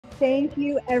Thank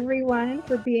you, everyone,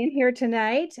 for being here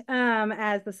tonight.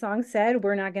 As the song said,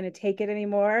 we're not going to take it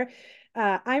anymore.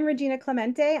 I'm Regina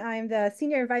Clemente. I'm the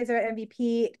senior advisor at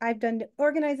MVP. I've done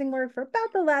organizing work for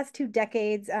about the last 2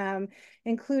 decades,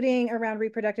 including around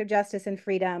reproductive justice and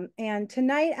freedom. And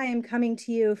tonight I am coming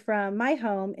to you from my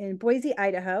home in Boise,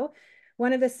 Idaho,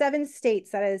 one of the 7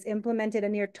 states that has implemented a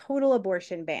near total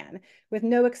abortion ban with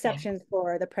no exceptions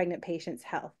for the pregnant patient's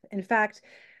health. In fact,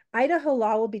 Idaho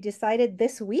law will be decided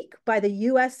this week by the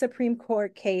U.S. Supreme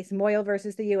Court case Moyle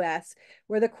versus the U.S.,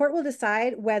 where the court will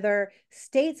decide whether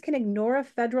states can ignore a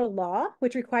federal law,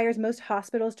 which requires most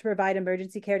hospitals to provide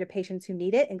emergency care to patients who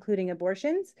need it, including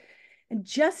abortions. And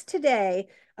just today,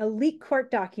 a leaked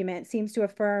court document seems to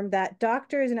affirm that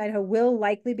doctors in Idaho will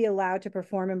likely be allowed to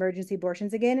perform emergency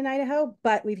abortions again in Idaho,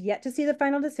 but we've yet to see the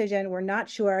final decision. We're not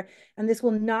sure, and this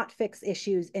will not fix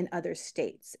issues in other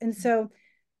states. And so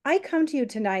I come to you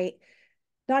tonight,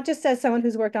 not just as someone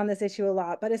who's worked on this issue a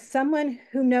lot, but as someone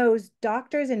who knows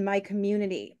doctors in my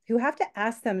community who have to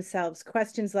ask themselves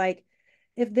questions like,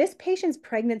 if this patient's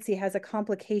pregnancy has a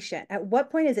complication, at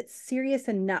what point is it serious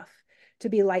enough to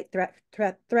be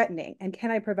life-threatening, and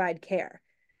can I provide care?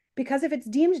 Because if it's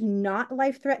deemed not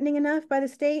life-threatening enough by the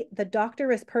state, the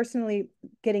doctor is personally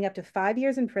getting up to 5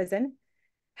 years in prison,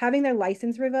 having their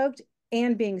license revoked,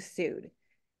 and being sued.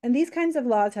 And these kinds of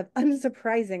laws have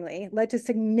unsurprisingly led to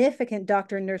significant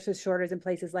doctor and nurses shortages in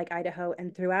places like Idaho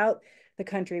and throughout the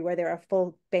country where there are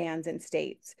full bans in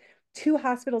states. 2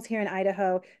 hospitals here in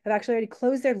Idaho have actually already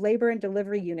closed their labor and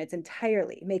delivery units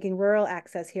entirely, making rural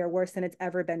access here worse than it's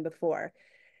ever been before.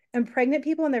 And pregnant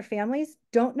people and their families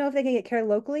don't know if they can get care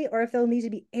locally or if they'll need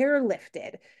to be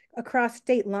airlifted across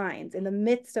state lines in the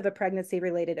midst of a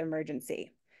pregnancy-related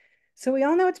emergency. So we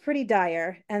all know it's pretty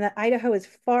dire and that Idaho is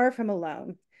far from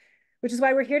alone, which is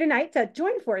why we're here tonight to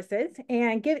join forces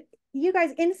and give you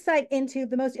guys insight into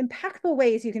the most impactful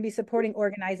ways you can be supporting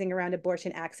organizing around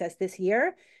abortion access this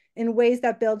year in ways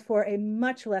that build for a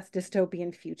much less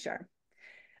dystopian future.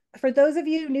 For those of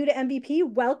you new to MVP,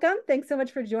 welcome. Thanks so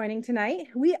much for joining tonight.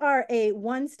 We are a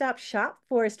one-stop shop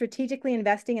for strategically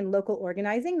investing in local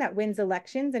organizing that wins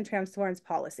elections and transforms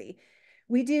policy.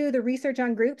 We do the research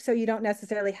on groups so you don't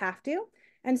necessarily have to,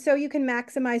 and so you can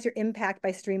maximize your impact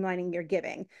by streamlining your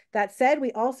giving. That said,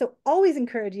 we also always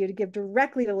encourage you to give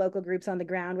directly to local groups on the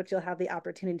ground, which you'll have the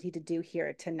opportunity to do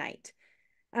here tonight.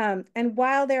 And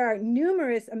while there are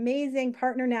numerous amazing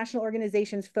partner national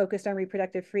organizations focused on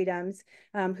reproductive freedoms,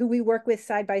 who we work with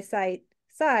side by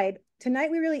side, tonight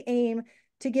we really aim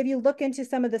to give you a look into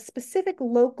some of the specific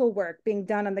local work being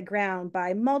done on the ground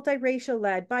by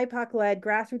multiracial-led, BIPOC-led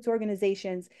grassroots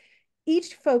organizations,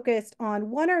 each focused on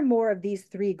one or more of these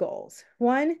 3 goals.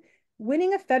 1,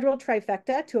 winning a federal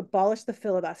trifecta to abolish the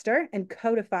filibuster and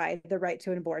codify the right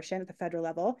to an abortion at the federal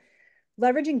level,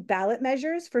 leveraging ballot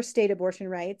measures for state abortion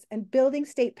rights, and building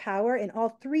state power in all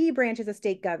 3 branches of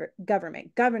state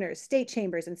government, governors, state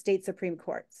chambers, and state Supreme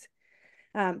Courts.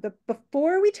 But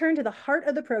before we turn to the heart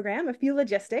of the program, a few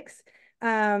logistics.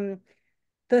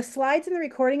 The slides and the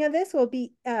recording of this will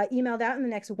be emailed out in the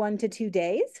next 1 to 2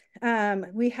 days.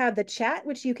 We have the chat,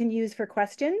 which you can use for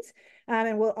questions,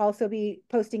 and we'll also be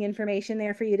posting information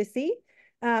there for you to see.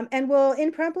 And we'll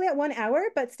end promptly at 1 hour,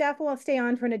 but staff will stay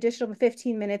on for an additional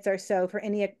 15 minutes or so for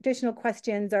any additional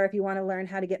questions or if you want to learn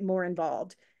how to get more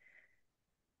involved.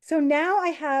 So now I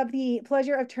have the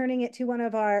pleasure of turning it to one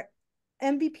of our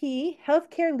MVP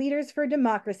Healthcare Leaders for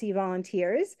Democracy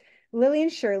volunteers, Lillian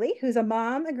Shirley, who's a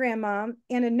mom, a grandmom,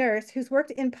 and a nurse who's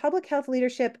worked in public health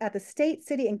leadership at the state,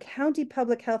 city, and county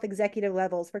public health executive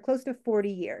levels for close to 40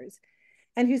 years,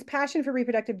 and whose passion for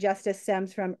reproductive justice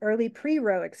stems from early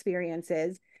pre-Roe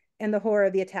experiences and the horror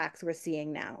of the attacks we're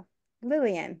seeing now.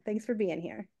 Lillian, thanks for being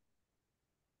here.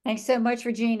 Thanks so much,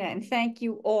 Regina, and thank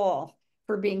you all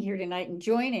for being here tonight and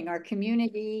joining our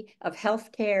community of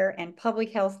healthcare and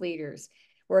public health leaders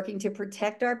working to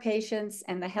protect our patients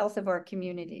and the health of our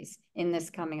communities in this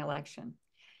coming election.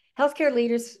 Healthcare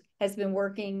Leaders has been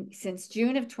working since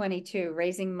June of 22,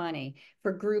 raising money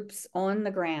for groups on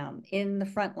the ground in the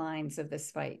front lines of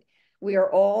this fight. We are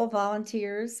all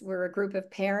volunteers. We're a group of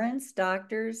parents,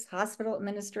 doctors, hospital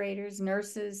administrators,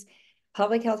 nurses,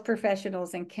 public health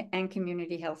professionals, and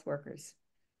community health workers.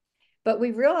 But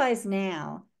we realize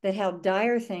now that how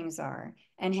dire things are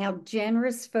and how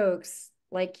generous folks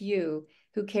like you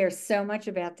who care so much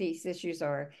about these issues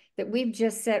are, that we've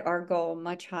just set our goal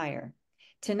much higher.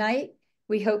 Tonight,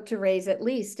 we hope to raise at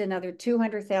least another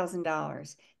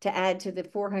 $200,000 to add to the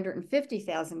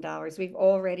 $450,000 we've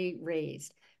already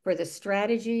raised for the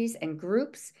strategies and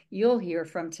groups you'll hear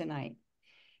from tonight.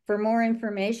 For more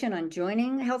information on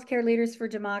joining Healthcare Leaders for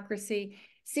Democracy,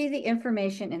 see the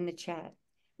information in the chat.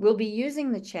 We'll be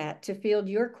using the chat to field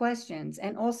your questions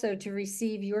and also to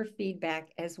receive your feedback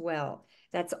as well.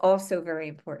 That's also very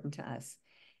important to us.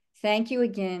 Thank you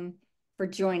again for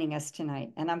joining us tonight.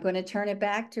 And I'm going to turn it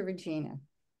back to Regina.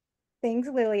 Thanks,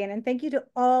 Lillian. And thank you to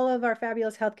all of our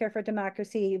fabulous Healthcare for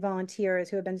Democracy volunteers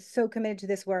who have been so committed to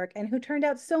this work and who turned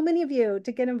out so many of you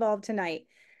to get involved tonight.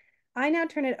 I now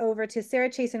turn it over to Sarah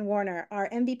Chasen Warner, our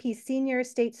MVP Senior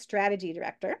State Strategy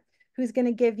Director, who's going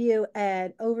to give you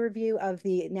an overview of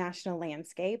the national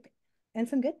landscape and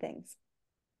some good things.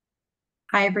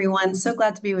 Hi, everyone. So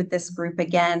glad to be with this group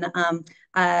again.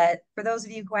 For those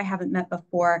of you who I haven't met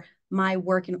before, my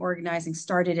work in organizing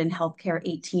started in healthcare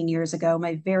 18 years ago.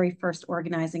 My very first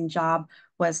organizing job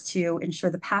was to ensure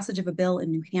the passage of a bill in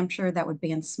New Hampshire that would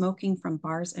ban smoking from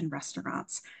bars and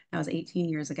restaurants. That was 18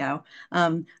 years ago.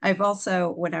 I've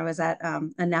also, when I was at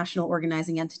a national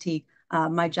organizing entity,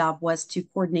 my job was to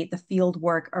coordinate the field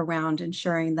work around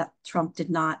ensuring that Trump did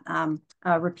not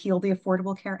repeal the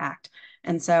Affordable Care Act.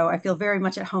 And so I feel very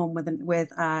much at home with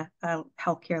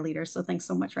healthcare leaders. So thanks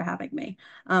so much for having me.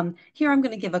 Here I'm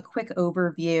going to give a quick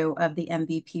overview of the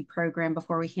MVP program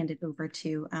before we hand it over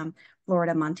to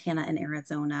Florida, Montana, and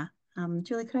Arizona.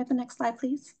 Julie, could I have the next slide,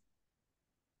 please?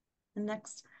 The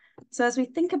next. So as we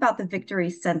think about the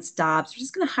victories since Dobbs, we're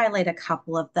just going to highlight a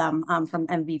couple of them from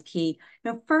MVP.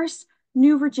 First,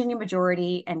 New Virginia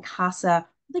Majority and CASA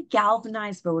really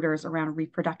galvanized voters around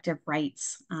reproductive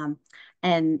rights.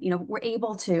 And we're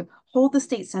able to hold the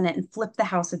state Senate and flip the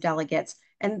House of Delegates,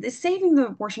 and saving the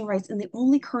abortion rights in the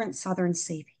only current Southern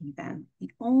safe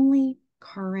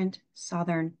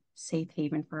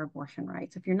haven, for abortion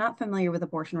rights. If you're not familiar with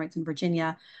abortion rights in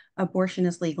Virginia, abortion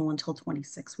is legal until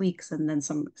 26 weeks, and then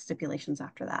some stipulations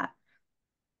after that.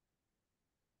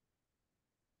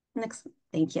 Next,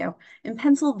 thank you. In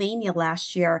Pennsylvania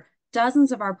last year,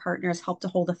 dozens of our partners helped to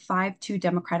hold a 5-2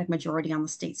 Democratic majority on the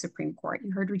state Supreme Court.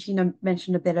 You heard Regina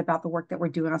mention a bit about the work that we're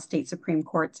doing on state Supreme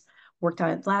Courts. Worked on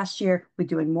it last year, we're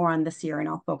doing more on this year, and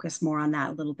I'll focus more on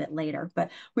that a little bit later.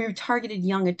 But we targeted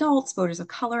young adults, voters of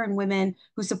color, and women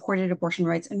who supported abortion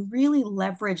rights and really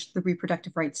leveraged the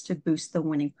reproductive rights to boost the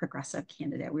winning progressive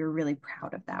candidate. We were really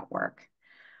proud of that work.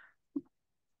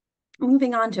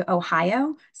 Moving on to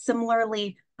Ohio,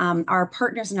 similarly, our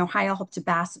partners in Ohio helped to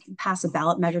pass a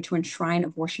ballot measure to enshrine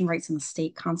abortion rights in the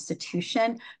state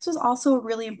constitution. This was also a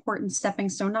really important stepping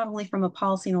stone, not only from a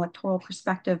policy and electoral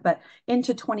perspective, but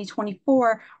into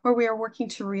 2024, where we are working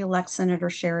to re-elect Senator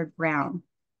Sherrod Brown.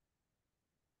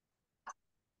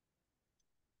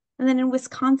 And then in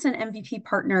Wisconsin, MVP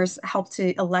partners helped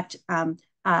to elect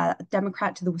a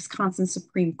Democrat to the Wisconsin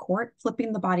Supreme Court,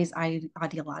 flipping the body's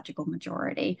ideological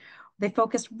majority. They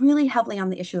focused really heavily on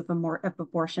the issue of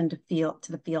abortion to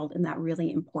the field in that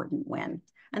really important win.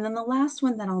 And then the last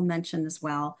one that I'll mention as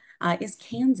well is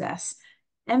Kansas.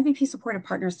 MVP supported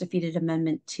partners defeated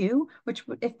Amendment 2, which,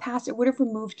 if passed, it would have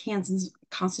removed Kansas'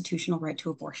 constitutional right to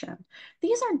abortion.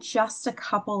 These are just a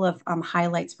couple of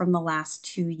highlights from the last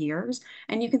 2 years.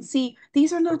 And you can see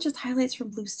these are not just highlights from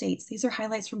blue states. These are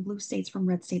highlights from blue states, from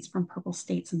red states, from purple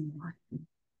states, and more.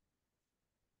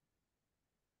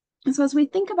 And so as we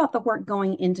think about the work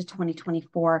going into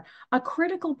 2024, a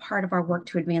critical part of our work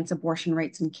to advance abortion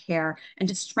rights and care and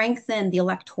to strengthen the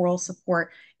electoral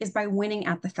support is by winning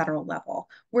at the federal level.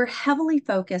 We're heavily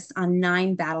focused on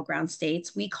 9 battleground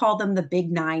states. We call them the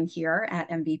Big 9 here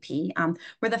at MVP,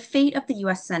 where the fate of the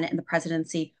US Senate and the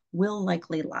presidency will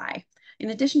likely lie. In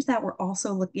addition to that, we're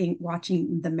also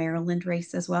watching the Maryland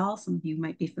race as well. Some of you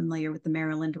might be familiar with the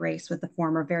Maryland race with the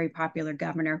former very popular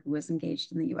governor who was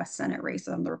engaged in the US Senate race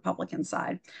on the Republican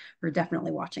side. We're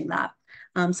definitely watching that.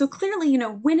 So clearly,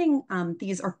 winning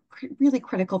these are really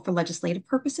critical for legislative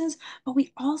purposes, but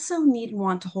we also need and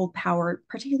want to hold power,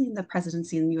 particularly in the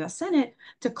presidency and the US Senate,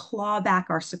 to claw back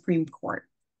our Supreme Court.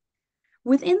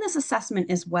 Within this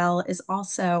assessment as well is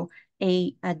also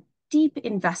a deep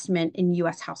investment in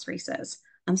US House races.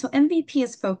 So MVP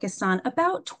is focused on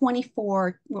about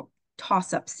 24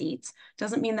 toss-up seats.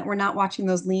 Doesn't mean that we're not watching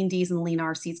those lean Ds and lean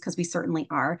R seats, because we certainly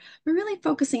are. We're really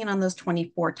focusing in on those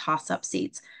 24 toss-up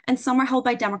seats. And some are held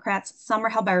by Democrats, some are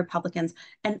held by Republicans,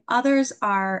 and others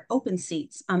are open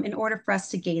seats in order for us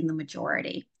to gain the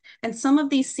majority. And some of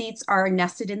these seats are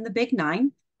nested in the Big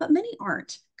 9, but many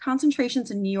aren't.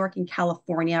 Concentrations in New York and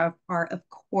California are, of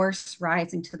course,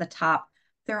 rising to the top.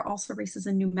 There are also races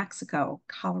in New Mexico,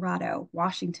 Colorado,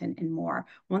 Washington, and more,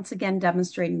 once again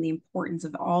demonstrating the importance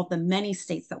of all the many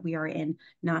states that we are in,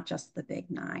 not just the Big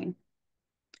 9.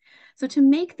 So to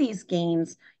make these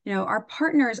gains, our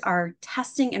partners are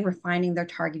testing and refining their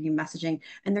targeting messaging,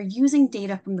 and they're using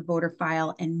data from the voter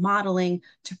file and modeling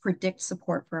to predict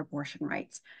support for abortion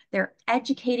rights. They're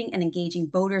educating and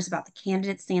engaging voters about the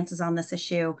candidate stances on this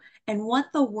issue and what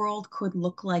the world could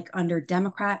look like under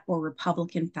Democrat or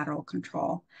Republican federal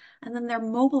control. And then they're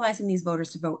mobilizing these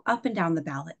voters to vote up and down the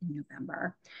ballot in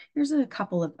November. Here's a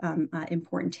couple of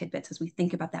important tidbits as we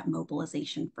think about that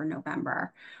mobilization for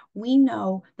November. We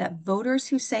know that voters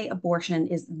who say abortion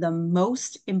is the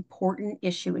most important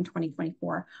issue in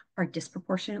 2024 are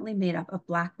disproportionately made up of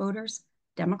Black voters,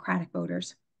 Democratic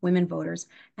voters, women voters,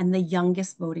 and the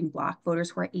youngest voting bloc,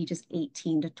 voters who are ages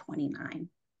 18 to 29.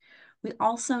 We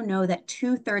also know that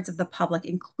 2/3 of the public,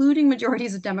 including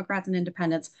majorities of Democrats and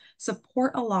independents,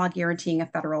 support a law guaranteeing a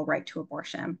federal right to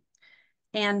abortion.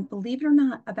 And believe it or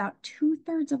not, about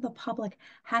 2/3 of the public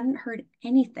hadn't heard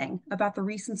anything about the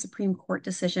recent Supreme Court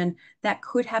decision that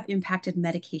could have impacted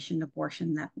medication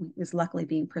abortion that is luckily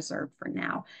being preserved for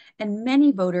now. And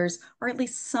many voters are at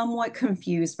least somewhat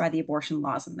confused by the abortion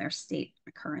laws in their state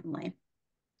currently.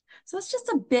 So it's just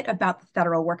a bit about the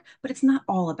federal work, but it's not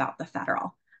all about the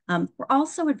federal. We're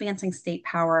also advancing state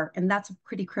power, and that's a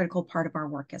pretty critical part of our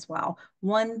work as well.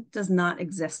 One does not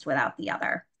exist without the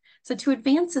other. So to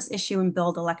advance this issue and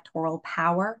build electoral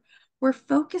power, we're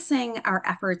focusing our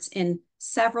efforts in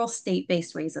several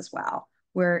state-based ways as well.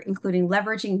 We're including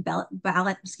leveraging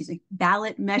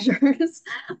ballot measures,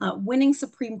 winning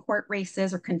Supreme Court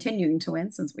races or continuing to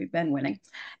win since we've been winning,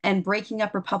 and breaking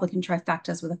up Republican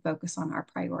trifectas with a focus on our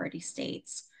priority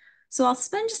states. So I'll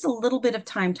spend just a little bit of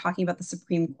time talking about the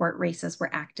Supreme Court races we're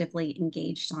actively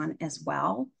engaged on as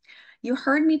well. You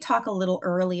heard me talk a little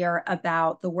earlier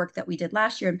about the work that we did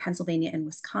last year in Pennsylvania and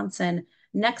Wisconsin.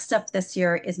 Next up this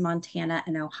year is Montana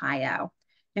and Ohio.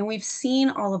 And we've seen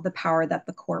all of the power that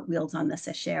the court wields on this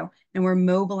issue, and we're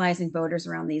mobilizing voters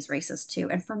around these races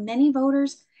too. And for many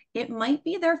voters, it might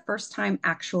be their first time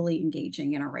actually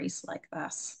engaging in a race like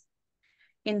this.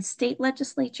 In state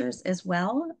legislatures as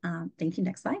well, thank you,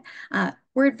 next slide,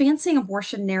 we're advancing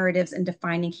abortion narratives and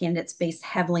defining candidates based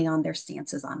heavily on their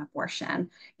stances on abortion.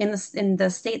 In the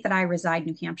state that I reside,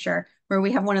 New Hampshire, where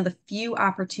we have one of the few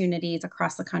opportunities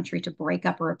across the country to break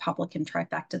up a Republican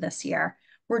trifecta this year,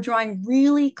 we're drawing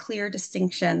really clear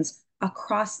distinctions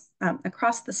across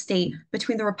the state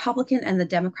between the Republican and the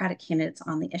Democratic candidates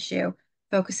on the issue,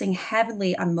 focusing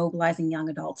heavily on mobilizing young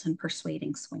adults and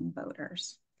persuading swing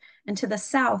voters. And to the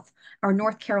south, our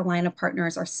North Carolina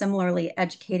partners are similarly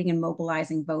educating and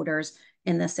mobilizing voters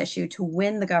in this issue to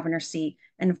win the governor's seat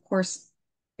and, of course,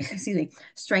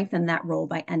 strengthen that role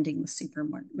by ending the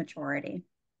supermajority.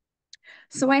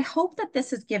 So I hope that this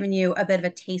has given you a bit of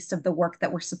a taste of the work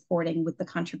that we're supporting with the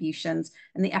contributions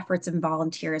and the efforts and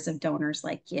volunteers of donors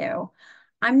like you.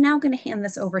 I'm now going to hand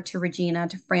this over to Regina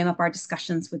to frame up our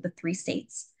discussions with the 3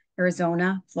 states,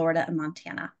 Arizona, Florida, and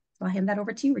Montana. So I'll hand that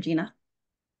over to you, Regina.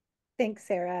 Thanks,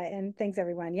 Sarah, and thanks,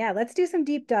 everyone. Yeah, let's do some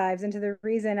deep dives into the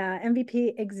reason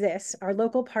MVP exists, our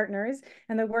local partners,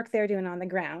 and the work they're doing on the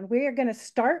ground. We are going to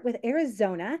start with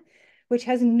Arizona, which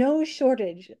has no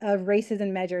shortage of races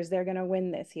and measures they're going to win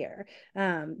this year.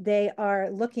 They are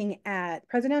looking at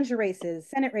presidential races,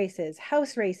 Senate races,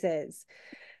 House races,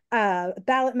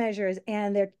 ballot measures,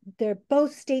 and they're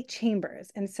both state chambers.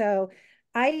 And so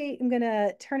I am going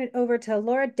to turn it over to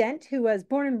Laura Dent, who was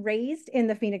born and raised in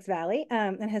the Phoenix Valley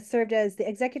and has served as the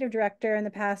executive director in the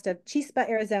past of Chispa,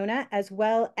 Arizona, as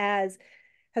well as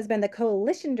has been the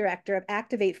coalition director of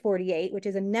Activate 48, which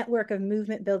is a network of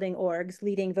movement building orgs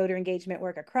leading voter engagement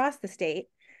work across the state.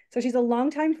 So she's a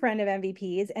longtime friend of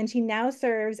MVP's, and she now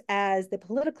serves as the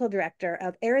political director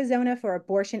of Arizona for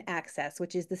Abortion Access,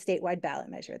 which is the statewide ballot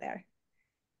measure there.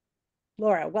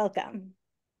 Laura, welcome.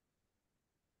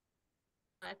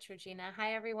 Much, Regina.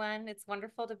 Hi, everyone. It's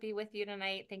wonderful to be with you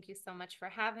tonight. Thank you so much for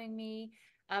having me.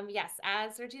 Yes,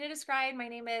 as Regina described, my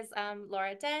name is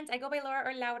Laura Dent. I go by Laura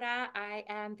or Laura. I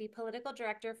am the political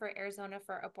director for Arizona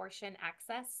for Abortion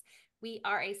Access. We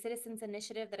are a citizens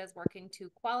initiative that is working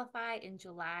to qualify in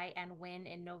July and win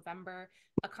in November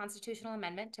a constitutional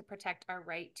amendment to protect our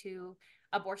right to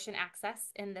abortion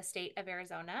access in the state of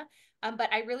Arizona.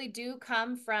 But I really do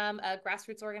come from a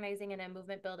grassroots organizing and a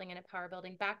movement building and a power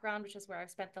building background, which is where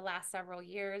I've spent the last several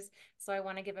years. So I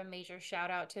want to give a major shout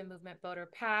out to Movement Voter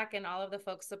PAC and all of the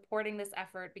folks supporting this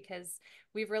effort, because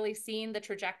we've really seen the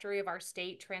trajectory of our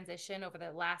state transition over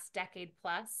the last decade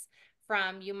plus.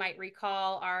 From, you might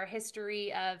recall, our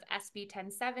history of SB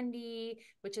 1070,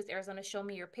 which is Arizona Show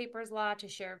Me Your Papers law, to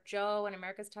Sheriff Joe and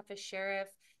America's Toughest Sheriff,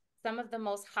 some of the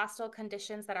most hostile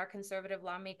conditions that our conservative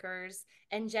lawmakers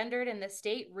engendered in the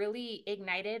state really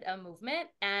ignited a movement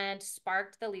and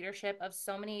sparked the leadership of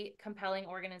so many compelling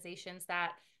organizations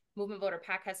that Movement Voter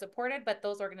PAC has supported, but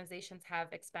those organizations have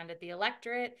expanded the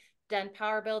electorate, done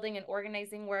power building and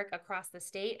organizing work across the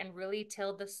state, and really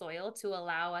tilled the soil to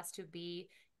allow us to be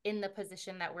in the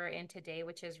position that we're in today,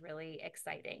 which is really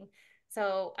exciting.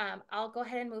 So I'll go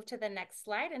ahead and move to the next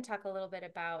slide and talk a little bit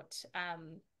about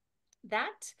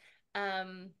that.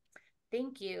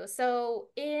 Thank you. So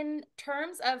in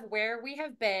terms of where we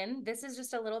have been, this is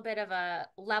just a little bit of a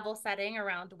level setting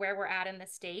around where we're at in the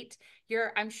state.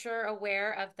 You're, I'm sure,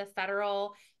 aware of the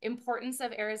federal importance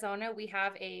of Arizona. We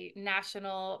have a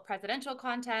national presidential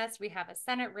contest. We have a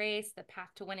Senate race. The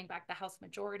path to winning back the House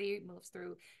majority moves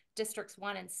through districts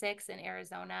 1 and 6 in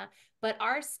Arizona. But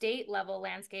our state level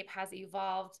landscape has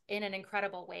evolved in an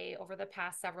incredible way over the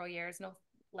past several years.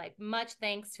 Much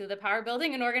thanks to the power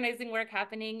building and organizing work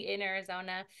happening in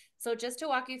Arizona. So just to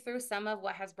walk you through some of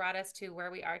what has brought us to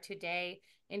where we are today.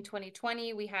 In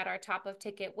 2020, we had our top of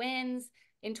ticket wins.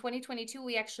 In 2022,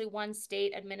 we actually won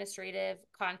state administrative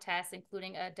contests,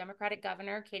 including a Democratic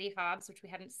governor, Katie Hobbs, which we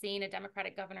hadn't seen a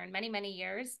Democratic governor in many, many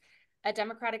years. A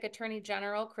Democratic Attorney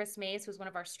General, Chris Mays, who's one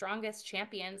of our strongest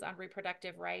champions on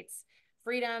reproductive rights,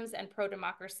 freedoms, and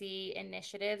pro-democracy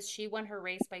initiatives. She won her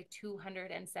race by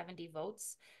 270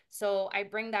 votes. So I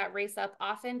bring that race up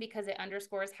often because it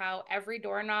underscores how every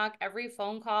door knock, every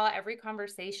phone call, every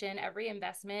conversation, every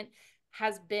investment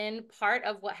has been part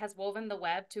of what has woven the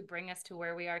web to bring us to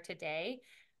where we are today.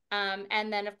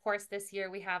 And then, of course, this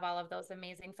year we have all of those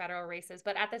amazing federal races.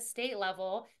 But at the state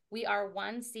level, we are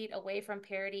 1 seat away from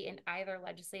parity in either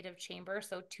legislative chamber,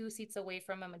 so 2 seats away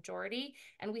from a majority.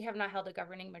 And we have not held a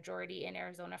governing majority in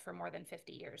Arizona for more than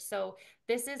 50 years. So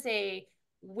this is a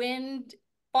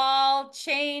windfall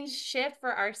change shift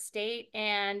for our state.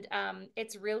 And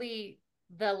it's really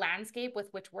the landscape with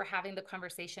which we're having the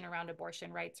conversation around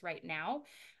abortion rights right now.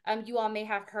 You all may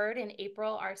have heard in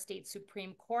April, our state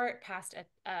Supreme Court passed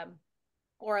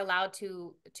or allowed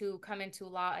to come into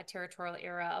law a territorial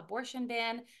era abortion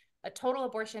ban, a total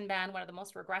abortion ban, one of the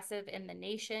most regressive in the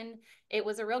nation. It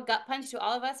was a real gut punch to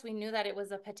all of us. We knew that it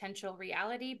was a potential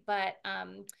reality, but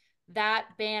that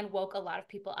ban woke a lot of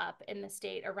people up in the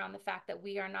state around the fact that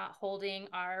we are not holding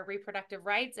our reproductive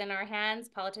rights in our hands.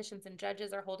 Politicians and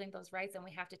judges are holding those rights, and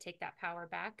we have to take that power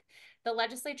back. The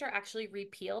legislature actually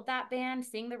repealed that ban,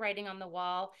 seeing the writing on the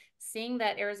wall, seeing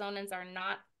that Arizonans are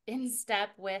not in step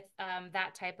with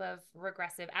that type of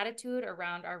regressive attitude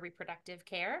around our reproductive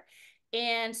care.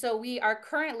 And so we are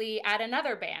currently at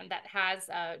another ban that has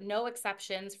no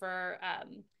exceptions for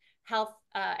health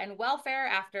and welfare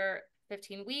after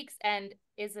 15 weeks and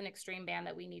is an extreme ban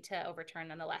that we need to overturn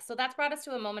nonetheless. So that's brought us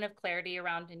to a moment of clarity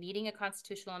around needing a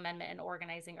constitutional amendment and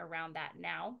organizing around that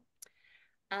now.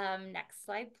 Next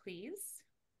slide, please.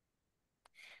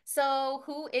 So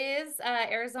who is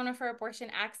Arizona for Abortion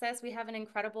Access? We have an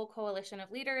incredible coalition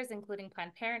of leaders, including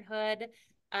Planned Parenthood,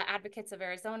 Advocates of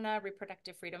Arizona,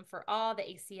 Reproductive Freedom for All, the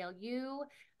ACLU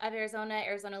of Arizona,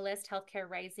 Arizona List, Healthcare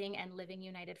Rising, and Living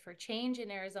United for Change in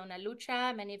Arizona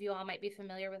Lucha. Many of you all might be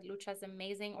familiar with Lucha's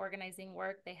amazing organizing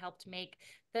work. They helped make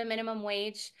the minimum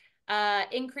wage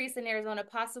increase in Arizona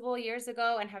possible years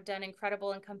ago and have done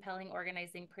incredible and compelling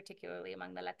organizing, particularly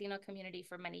among the Latino community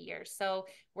for many years. So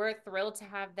we're thrilled to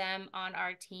have them on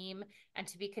our team and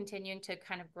to be continuing to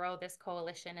kind of grow this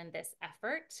coalition and this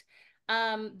effort.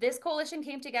 This coalition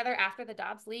came together after the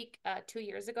Dobbs leak 2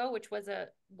 years ago, which was a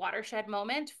watershed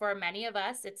moment for many of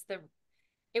us.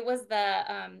 It was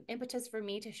the impetus for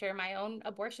me to share my own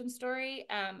abortion story.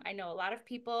 I know a lot of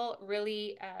people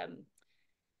really,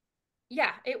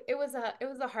 it was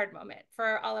a hard moment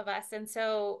for all of us. And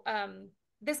so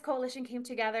this coalition came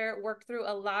together, worked through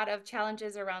a lot of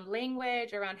challenges around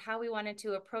language, around how we wanted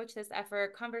to approach this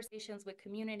effort, conversations with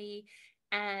community,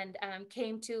 and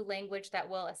came to language that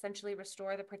will essentially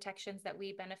restore the protections that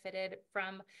we benefited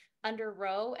from under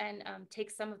Roe and take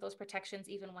some of those protections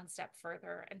even one step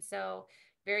further. And so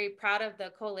very proud of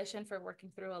the coalition for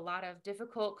working through a lot of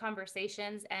difficult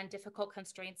conversations and difficult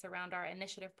constraints around our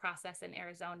initiative process in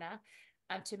Arizona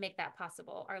to make that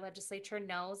possible. Our legislature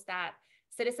knows that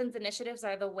citizens' initiatives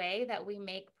are the way that we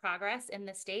make progress in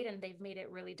the state, and they've made it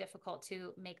really difficult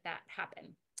to make that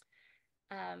happen.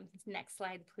 Next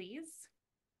slide, please.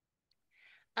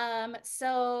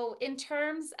 So in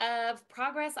terms of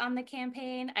progress on the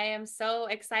campaign, I am so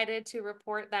excited to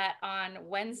report that on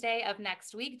Wednesday of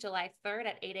next week, July 3rd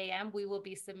at 8 a.m., we will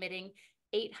be submitting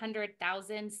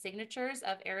 800,000 signatures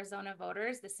of Arizona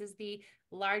voters. This is the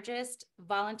largest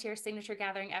volunteer signature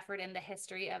gathering effort in the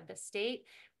history of the state.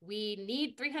 We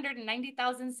need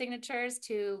 390,000 signatures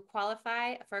to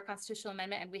qualify for a constitutional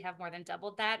amendment, and we have more than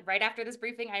doubled that. Right after this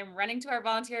briefing, I am running to our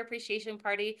volunteer appreciation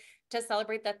party to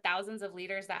celebrate the thousands of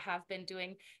leaders that have been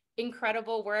doing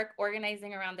incredible work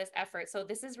organizing around this effort. So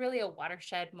this is really a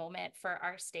watershed moment for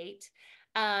our state.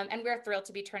 And we're thrilled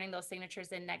to be turning those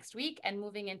signatures in next week and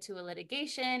moving into a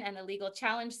litigation and a legal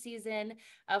challenge season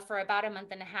for about a month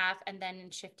and a half, and then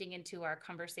shifting into our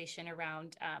conversation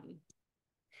around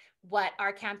what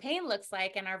our campaign looks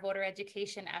like and our voter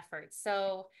education efforts.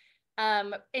 So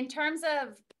in terms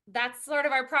of that's sort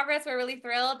of our progress, we're really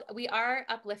thrilled. We are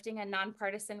uplifting a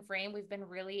nonpartisan frame. We've been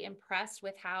really impressed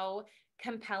with how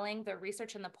compelling the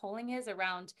research and the polling is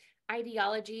around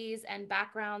ideologies and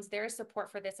backgrounds. There is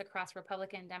support for this across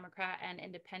Republican, Democrat, and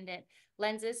independent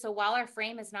lenses. So while our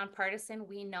frame is nonpartisan,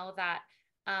 we know that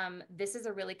this is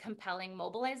a really compelling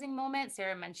mobilizing moment.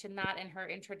 Sarah mentioned that in her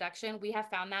introduction. We have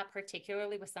found that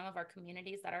particularly with some of our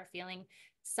communities that are feeling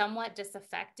somewhat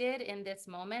disaffected in this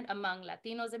moment, among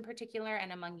Latinos in particular,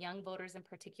 and among young voters in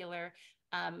particular.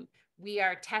 We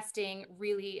are testing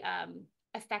really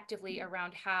effectively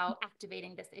around how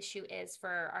activating this issue is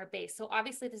for our base. So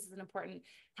obviously this is an important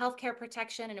healthcare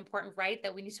protection, an important right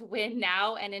that we need to win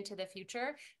now and into the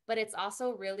future, but it's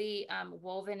also really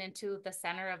woven into the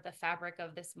center of the fabric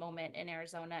of this moment in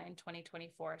Arizona in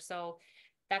 2024. So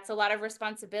that's a lot of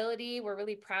responsibility. We're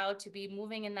really proud to be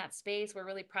moving in that space. We're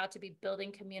really proud to be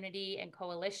building community and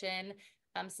coalition.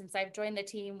 Since I've joined the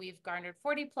team, we've garnered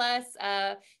 40 plus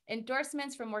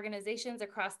endorsements from organizations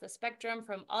across the spectrum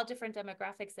from all different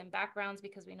demographics and backgrounds,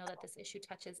 because we know that this issue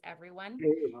touches everyone.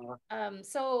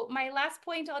 So my last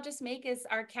point I'll just make is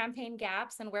our campaign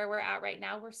gaps and where we're at right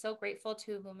now. We're so grateful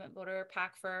to Movement Voter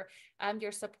PAC for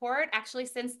your support. Actually,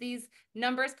 since these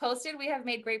numbers posted, we have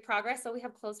made great progress. So we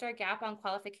have closed our gap on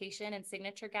qualification and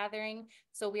signature gathering.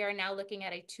 So we are now looking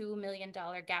at a $2 million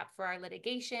gap for our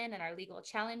litigation and our legal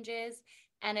challenges,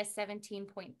 and a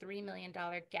 $17.3 million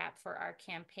gap for our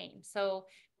campaign. So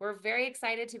we're very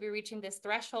excited to be reaching this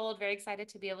threshold, very excited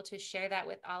to be able to share that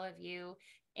with all of you,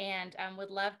 and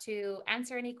would love to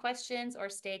answer any questions or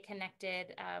stay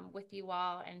connected with you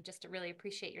all, and just to really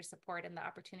appreciate your support and the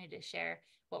opportunity to share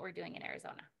what we're doing in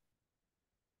Arizona.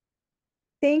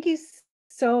 Thank you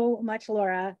so much,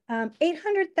 Laura.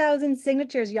 800,000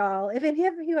 signatures, y'all. If any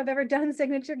of you have ever done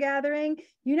signature gathering,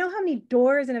 you know how many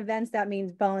doors and events that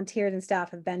means volunteers and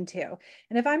staff have been to.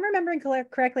 And if I'm remembering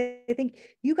correctly, I think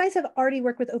you guys have already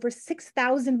worked with over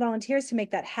 6,000 volunteers to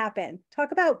make that happen.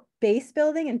 Talk about base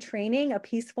building and training a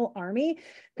peaceful army.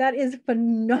 That is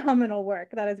phenomenal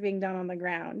work that is being done on the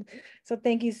ground. So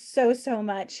thank you so, so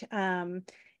much.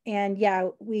 And yeah,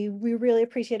 we really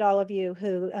appreciate all of you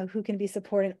who can be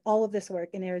supporting all of this work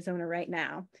in Arizona right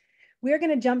now. We're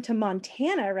going to jump to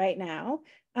Montana right now,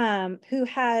 who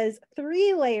has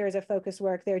 3 layers of focus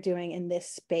work they're doing in this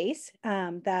space.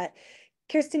 That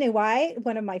Kirsten Uwai,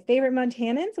 one of my favorite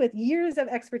Montanans with years of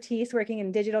expertise working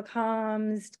in digital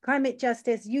comms, climate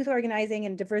justice, youth organizing,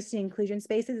 and diversity and inclusion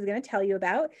spaces, is going to tell you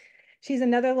about. She's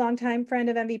another longtime friend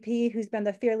of MVP who's been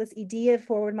the fearless ED of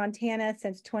Forward Montana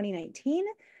since 2019,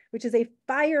 which is a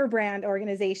firebrand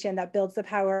organization that builds the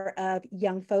power of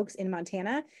young folks in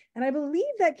Montana. And I believe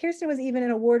that Kirsten was even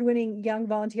an award-winning young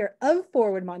volunteer of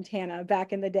Forward Montana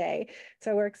back in the day.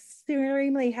 So we're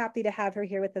extremely happy to have her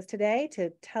here with us today to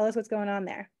tell us what's going on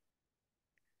there.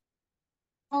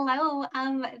 Hello,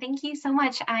 thank you so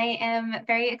much. I am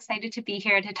very excited to be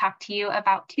here to talk to you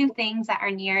about 2 things that are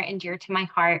near and dear to my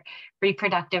heart: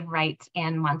 reproductive rights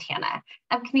and Montana.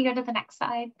 Can you go to the next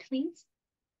slide, please?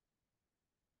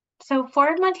 So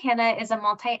Forward Montana is a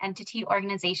multi-entity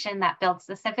organization that builds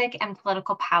the civic and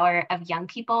political power of young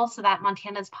people so that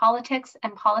Montana's politics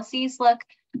and policies look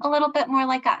a little bit more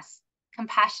like us: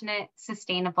 compassionate,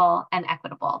 sustainable, and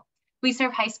equitable. We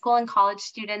serve high school and college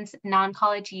students,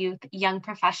 non-college youth, young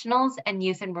professionals, and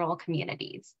youth in rural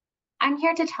communities. I'm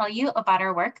here to tell you about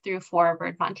our work through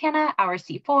Forward Montana, our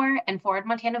C4, and Forward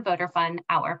Montana Voter Fund,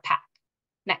 our PAC.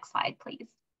 Next slide, please.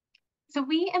 So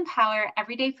we empower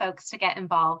everyday folks to get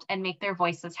involved and make their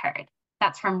voices heard.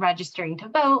 That's from registering to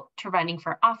vote, to running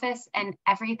for office, and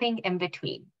everything in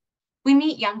between. We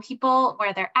meet young people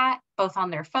where they're at, both on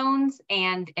their phones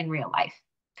and in real life.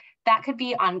 That could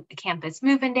be on campus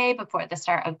move-in day before the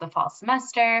start of the fall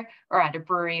semester, or at a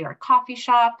brewery or coffee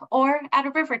shop, or at a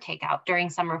river takeout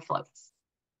during summer floats.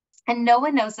 And no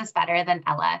one knows this better than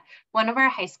Ella, one of our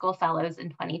high school fellows in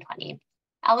 2020.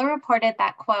 Ella reported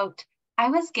that, quote,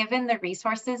 "I was given the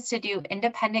resources to do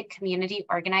independent community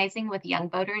organizing with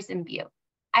young voters in view.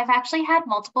 I've actually had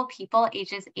multiple people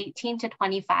ages 18 to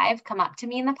 25 come up to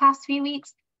me in the past few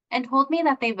weeks and told me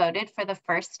that they voted for the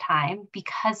first time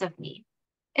because of me.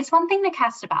 It's one thing to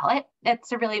cast a ballot.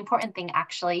 It's a really important thing,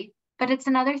 actually, but it's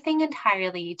another thing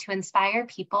entirely to inspire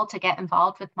people to get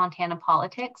involved with Montana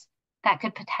politics that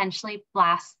could potentially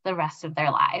last the rest of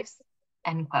their lives,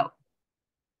 end quote.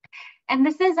 And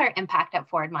this is our impact at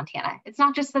Forward Montana. It's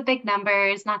not just the big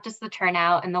numbers, not just the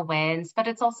turnout and the wins, but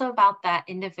it's also about that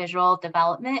individual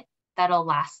development that'll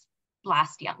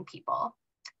last young people.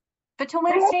 But to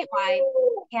win statewide,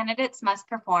 candidates must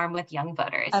perform with young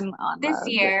voters. This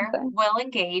year, we'll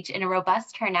engage in a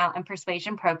robust turnout and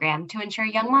persuasion program to ensure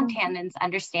young Montanans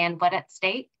understand what at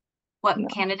stake, what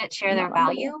candidates share their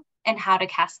value, and how to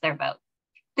cast their vote.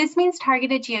 This means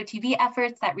targeted GOTV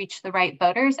efforts that reach the right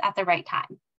voters at the right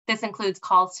time. This includes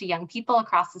calls to young people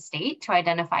across the state to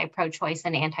identify pro-choice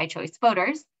and anti-choice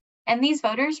voters, and these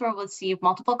voters will receive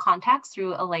multiple contacts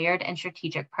through a layered and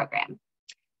strategic program.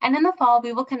 And in the fall,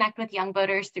 we will connect with young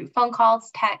voters through phone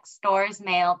calls, texts, stores,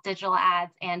 mail, digital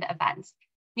ads, and events.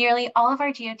 Nearly all of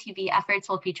our GOTV efforts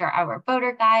will feature our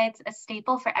voter guides, a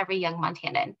staple for every young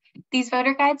Montanan. These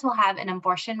voter guides will have an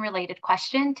abortion-related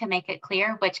question to make it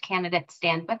clear which candidates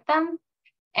stand with them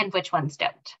and which ones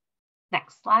don't.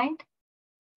 Next slide.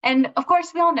 And of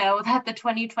course, we all know that the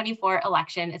 2024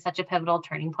 election is such a pivotal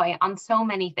turning point on so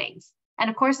many things. And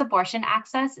of course, abortion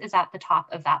access is at the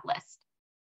top of that list.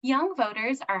 Young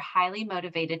voters are highly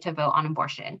motivated to vote on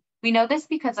abortion. We know this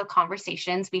because of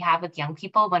conversations we have with young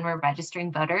people when we're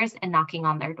registering voters and knocking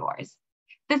on their doors.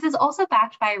 This is also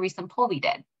backed by a recent poll we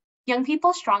did. Young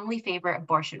people strongly favor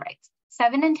abortion rights.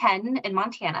 7 in 10 in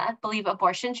Montana believe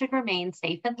abortion should remain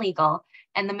safe and legal,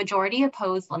 and the majority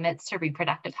oppose limits to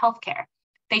reproductive health care.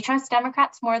 They trust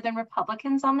Democrats more than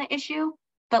Republicans on the issue,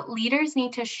 but leaders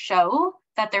need to show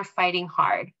that they're fighting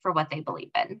hard for what they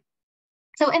believe in.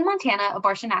 So in Montana,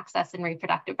 abortion access and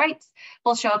reproductive rights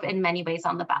will show up in many ways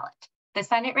on the ballot. The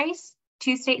Senate race,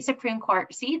 2 state Supreme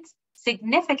Court seats,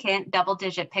 significant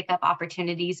double-digit pickup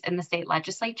opportunities in the state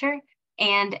legislature,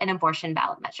 and an abortion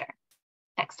ballot measure.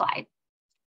 Next slide.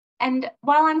 And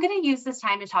while I'm going to use this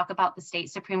time to talk about the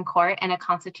state Supreme Court and a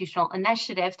constitutional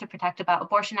initiative to protect about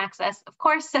abortion access, of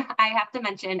course, I have to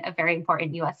mention a very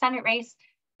important U.S. Senate race,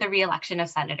 the re-election of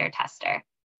Senator Tester.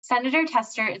 Senator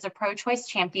Tester is a pro-choice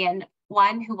champion,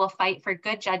 one who will fight for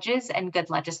good judges and good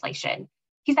legislation.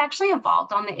 He's actually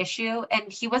evolved on the issue,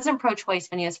 and he wasn't pro-choice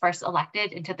when he was first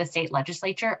elected into the state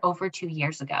legislature over 2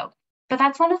 years ago. But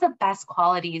that's one of the best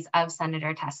qualities of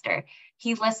Senator Tester.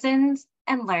 He listens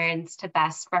and learns to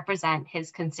best represent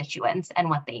his constituents and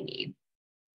what they need.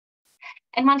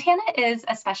 And Montana is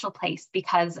a special place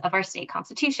because of our state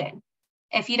constitution.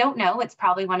 If you don't know, it's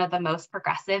probably one of the most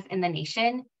progressive in the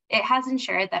nation. It has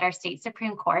ensured that our state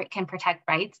Supreme Court can protect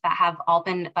rights that have all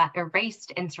been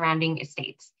erased in surrounding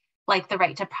states, like the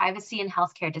right to privacy and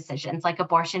healthcare decisions like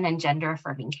abortion and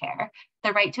gender-affirming care,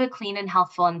 the right to a clean and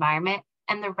healthful environment,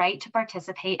 and the right to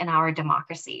participate in our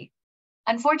democracy.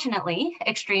 Unfortunately,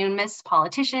 extremist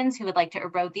politicians who would like to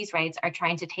erode these rights are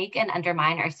trying to take and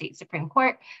undermine our state Supreme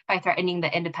Court by threatening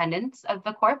the independence of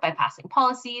the court by passing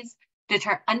policies,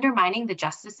 undermining the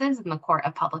justices in the court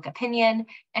of public opinion,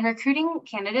 and recruiting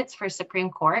candidates for Supreme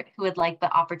Court who would like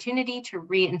the opportunity to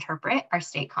reinterpret our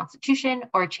state constitution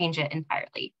or change it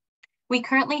entirely. We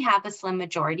currently have a slim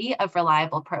majority of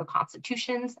reliable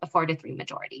pro-constitutions, a 4-3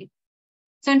 majority.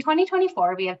 So in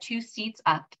 2024, we have 2 seats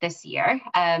up this year,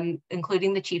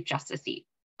 including the Chief Justice seat.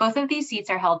 Both of these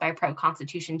seats are held by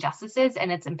pro-constitution justices,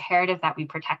 and it's imperative that we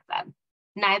protect them.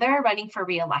 Neither are running for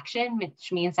re-election,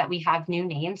 which means that we have new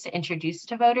names to introduce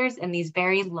to voters in these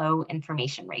very low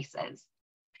information races.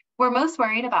 We're most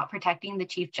worried about protecting the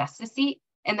Chief Justice seat.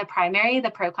 In the primary, the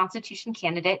pro-constitution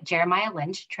candidate, Jeremiah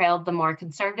Lynch, trailed the more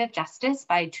conservative justice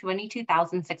by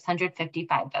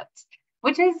 22,655 votes,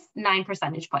 which is 9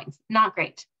 percentage points. Not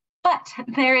great, but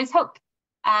there is hope.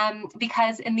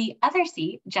 Because in the other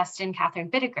seat, Justin Catherine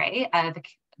Bittigray,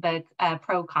 the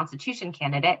pro-constitution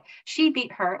candidate, she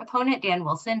beat her opponent, Dan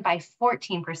Wilson, by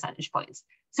 14 percentage points.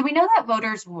 So we know that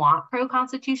voters want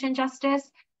pro-constitution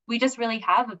justice. We just really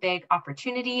have a big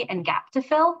opportunity and gap to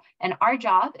fill, and our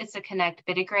job is to connect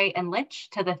Bittigray and Lynch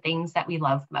to the things that we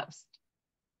love most.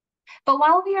 But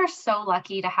while we are so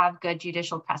lucky to have good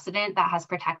judicial precedent that has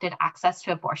protected access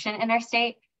to abortion in our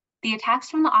state, the attacks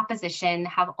from the opposition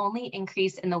have only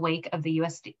increased in the wake of the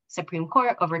U.S. Supreme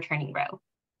Court overturning Roe.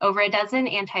 Over a dozen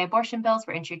anti-abortion bills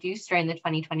were introduced during the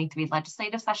 2023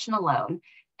 legislative session alone,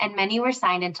 and many were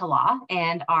signed into law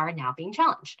and are now being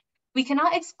challenged. We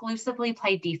cannot exclusively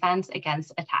play defense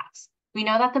against attacks. We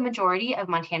know that the majority of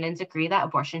Montanans agree that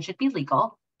abortion should be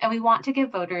legal, and we want to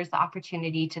give voters the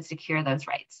opportunity to secure those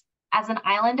rights. As an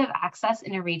island of access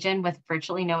in a region with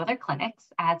virtually no other clinics,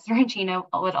 as Regina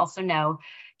would also know,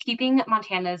 keeping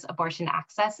Montana's abortion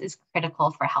access is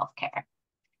critical for healthcare.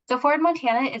 So Forward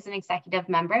Montana is an executive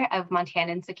member of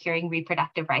Montanans Securing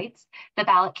Reproductive Rights, the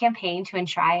ballot campaign to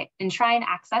enshrine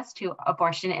access to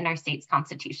abortion in our state's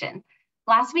constitution.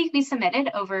 Last week, we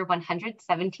submitted over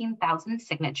 117,000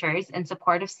 signatures in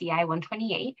support of CI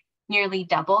 128, nearly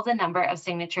double the number of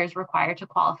signatures required to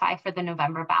qualify for the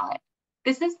November ballot.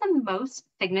 This is the most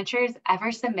signatures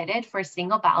ever submitted for a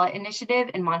single ballot initiative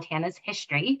in Montana's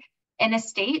history, in a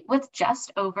state with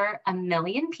just over 1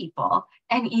 million people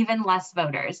and even less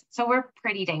voters. So we're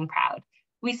pretty dang proud.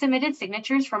 We submitted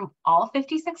signatures from all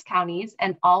 56 counties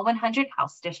and all 100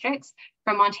 House districts,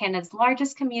 from Montana's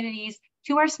largest communities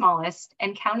to our smallest,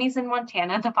 and counties in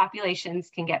Montana, the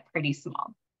populations can get pretty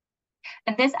small.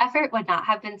 And this effort would not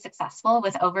have been successful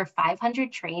with over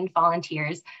 500 trained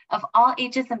volunteers of all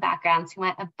ages and backgrounds who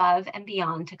went above and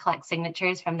beyond to collect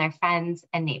signatures from their friends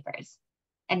and neighbors.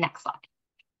 And next slide.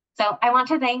 So I want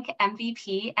to thank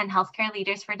MVP and Healthcare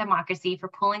Leaders for Democracy for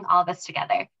pulling all of us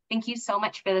together. Thank you so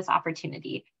much for this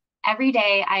opportunity. Every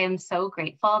day, I am so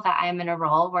grateful that I am in a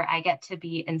role where I get to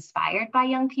be inspired by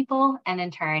young people and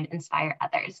in turn inspire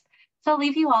others. So I'll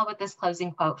leave you all with this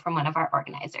closing quote from one of our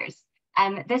organizers.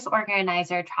 This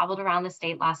organizer traveled around the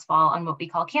state last fall on what we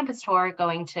call campus tour,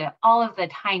 going to all of the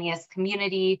tiniest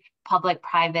community, public,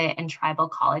 private, and tribal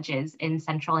colleges in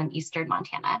central and eastern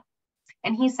Montana.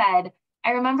 And he said,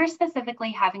 I remember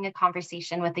specifically having a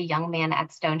conversation with a young man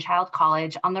at Stonechild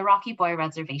College on the Rocky Boy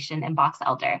Reservation in Box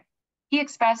Elder. He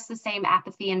expressed the same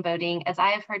apathy in voting as I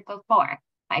have heard before.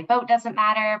 My vote doesn't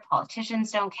matter,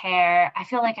 politicians don't care, I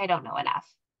feel like I don't know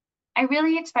enough. I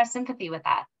really expressed sympathy with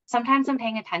that. Sometimes when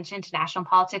paying attention to national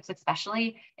politics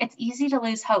especially, it's easy to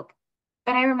lose hope.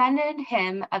 But I reminded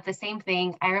him of the same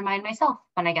thing I remind myself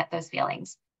when I get those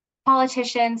feelings.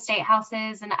 Politicians, state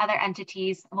houses, and other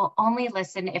entities will only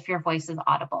listen if your voice is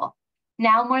audible.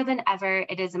 Now more than ever,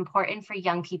 it is important for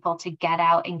young people to get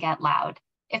out and get loud.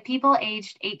 If people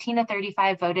aged 18 to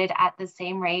 35 voted at the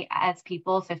same rate as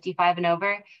people 55 and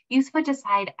over, youth would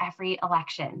decide every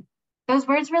election. Those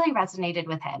words really resonated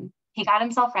with him. He got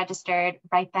himself registered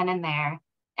right then and there,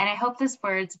 and I hope those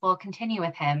words will continue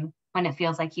with him when it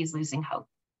feels like he's losing hope.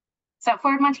 So at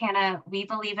Forward Montana, we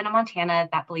believe in a Montana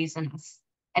that believes in us.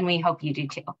 And we hope you do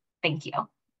too. Thank you.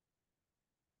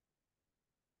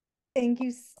 Thank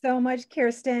you so much,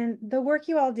 Kirsten. The work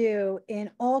you all do in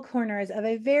all corners of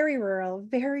a very rural,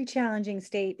 very challenging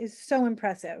state is so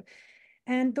impressive.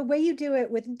 And the way you do it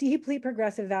with deeply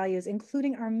progressive values,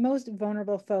 including our most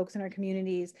vulnerable folks in our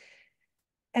communities,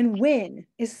 and win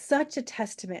is such a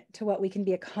testament to what we can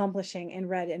be accomplishing in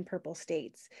red and purple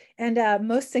states. And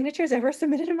most signatures ever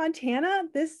submitted in Montana,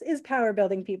 this is power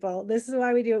building, people. This is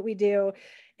why we do what we do.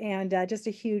 And just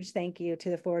a huge thank you to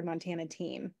the Forward Montana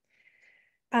team.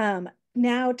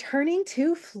 Now turning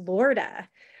to Florida.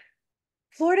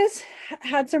 Florida's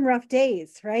had some rough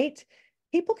days, right?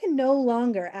 People can no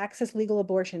longer access legal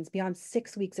abortions beyond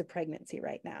 6 weeks of pregnancy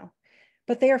right now.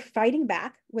 But they are fighting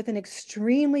back with an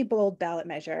extremely bold ballot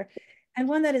measure, and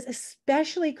one that is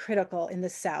especially critical in the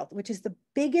South, which is the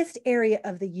biggest area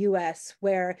of the US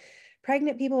where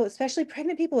pregnant people, especially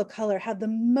pregnant people of color, have the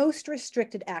most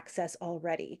restricted access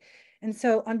already. And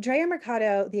so Andrea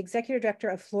Mercado, the executive director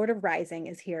of Florida Rising,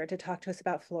 is here to talk to us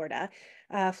about Florida.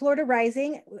 Florida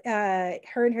Rising,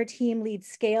 her and her team lead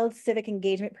scaled civic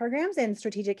engagement programs and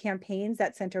strategic campaigns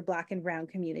that center Black and Brown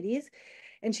communities.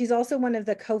 And she's also one of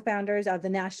the co-founders of the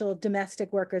National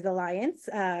Domestic Workers Alliance,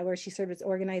 where she served as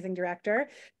organizing director,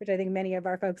 which I think many of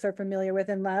our folks are familiar with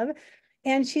and love.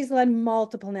 And she's led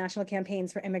multiple national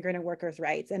campaigns for immigrant and workers'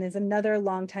 rights and is another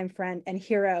longtime friend and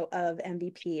hero of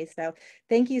MVP. So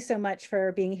thank you so much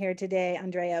for being here today,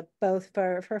 Andrea, both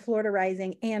for Florida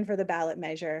Rising and for the ballot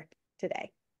measure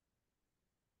today.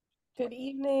 Good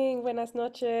evening, buenas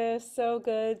noches. So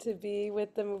good to be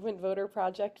with the Movement Voter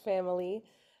Project family.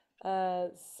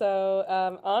 Honored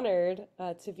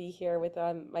to be here with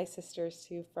my sisters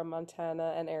too from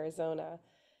Montana and Arizona.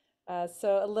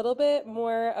 So a little bit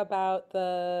more about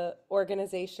the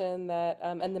organization that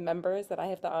and the members that I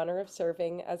have the honor of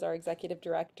serving as our executive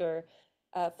director.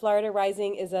 Florida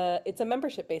Rising is it's a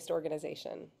membership-based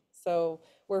organization. So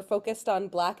we're focused on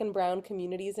Black and Brown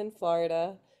communities in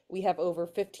Florida. We have over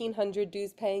 1,500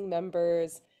 dues-paying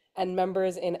members and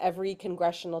members in every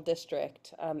congressional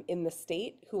district in the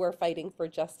state who are fighting for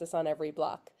justice on every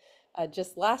block.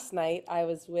 Just last night, I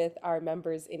was with our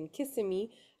members in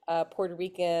Kissimmee, Puerto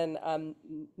Rican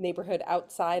neighborhood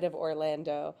outside of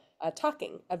Orlando,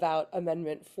 talking about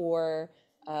Amendment 4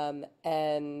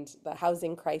 and the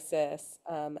housing crisis,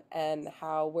 and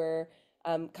how we're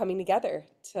coming together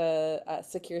to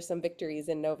secure some victories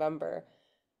in November.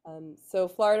 So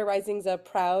Florida Rising's a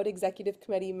proud executive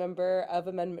committee member of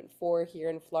Amendment 4 here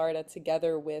in Florida,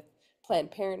 together with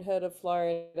Planned Parenthood of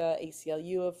Florida,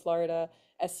 ACLU of Florida,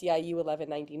 SCIU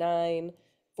 1199,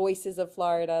 Voices of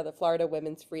Florida, the Florida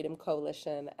Women's Freedom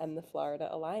Coalition, and the Florida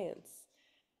Alliance.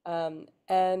 And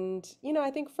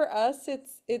I think for us,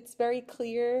 it's very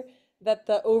clear that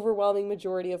the overwhelming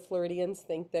majority of Floridians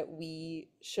think that we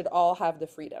should all have the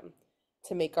freedom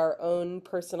to make our own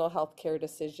personal health care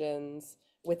decisions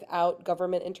without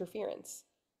government interference.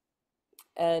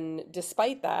 And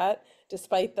despite that,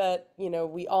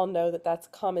 we all know that that's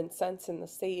common sense in the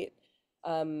state.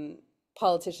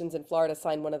 Politicians in Florida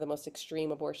signed one of the most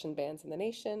extreme abortion bans in the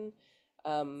nation.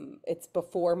 It's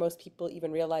before most people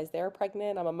even realize they're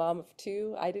pregnant. I'm a mom of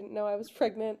two. I didn't know I was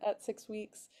pregnant at 6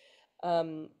 weeks.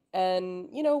 And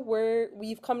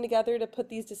we've come together to put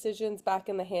these decisions back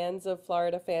in the hands of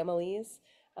Florida families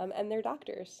and their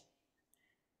doctors.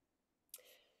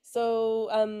 So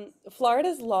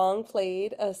Florida's long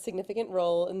played a significant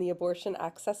role in the abortion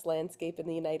access landscape in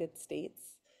the United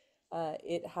States.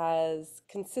 It has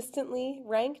consistently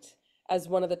ranked as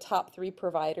one of the top 3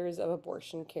 providers of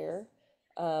abortion care.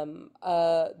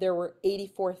 There were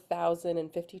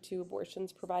 84,052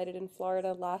 abortions provided in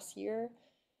Florida last year,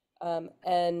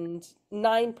 and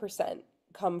 9%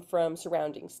 come from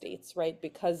surrounding states, right?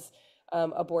 Because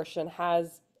abortion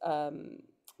has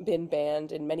been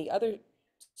banned in many other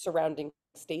surrounding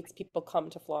states, people come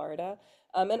to Florida,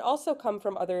 and also come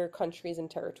from other countries and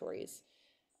territories.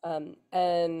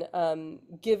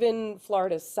 Given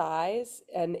Florida's size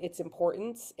and its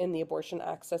importance in the abortion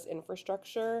access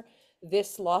infrastructure,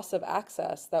 this loss of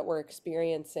access that we're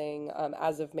experiencing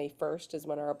as of May 1st is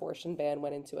when our abortion ban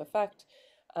went into effect.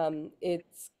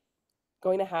 It's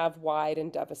going to have wide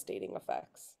and devastating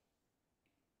effects.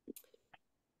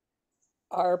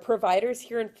 Our providers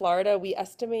here in Florida, we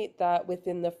estimate that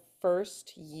within the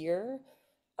first year,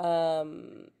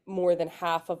 more than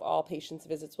half of all patients'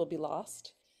 visits will be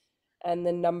lost. And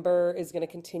the number is going to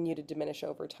continue to diminish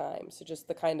over time. So just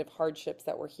the kind of hardships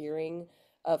that we're hearing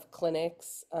of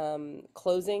clinics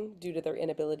closing due to their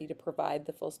inability to provide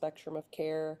the full spectrum of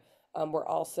care. We're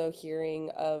also hearing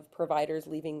of providers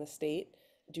leaving the state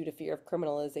due to fear of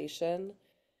criminalization.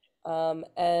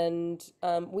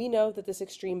 We know that this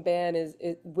extreme ban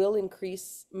it will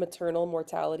increase maternal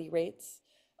mortality rates.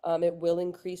 It will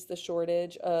increase the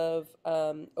shortage of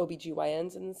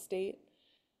OBGYNs in the state.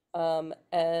 The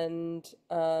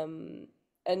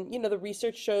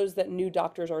research shows that new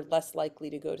doctors are less likely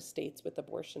to go to states with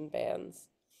abortion bans.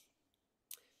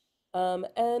 I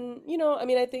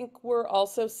think we're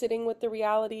also sitting with the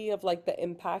reality of like the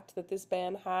impact that this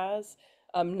ban has,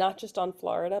 not just on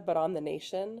Florida, but on the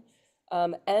nation,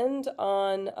 and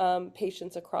on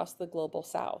patients across the global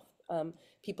South.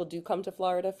 People do come to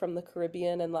Florida from the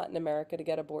Caribbean and Latin America to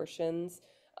get abortions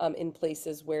in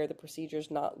places where the procedure is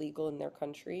not legal in their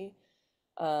country,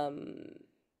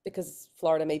 because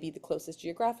Florida may be the closest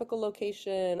geographical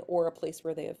location or a place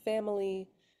where they have family.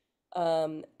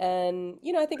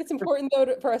 I think it's important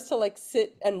though for us to like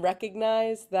sit and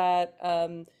recognize that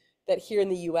that here in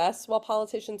the US, while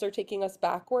politicians are taking us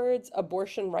backwards,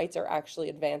 abortion rights are actually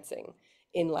advancing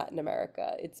in Latin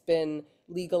America. It's been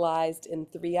legalized in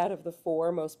 3 out of the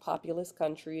 4 most populous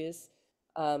countries.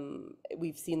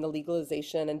 We've seen the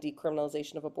legalization and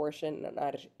decriminalization of abortion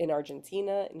in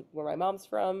Argentina, where my mom's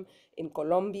from, in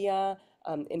Colombia,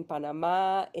 in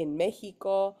Panama, in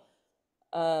Mexico.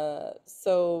 I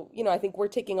think we're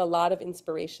taking a lot of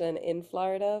inspiration in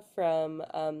Florida from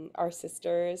our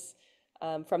sisters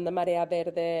from the Marea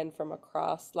Verde and from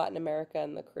across Latin America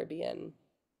and the Caribbean.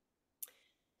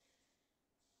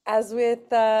 As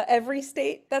with every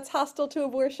state that's hostile to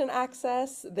abortion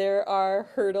access, there are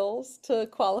hurdles to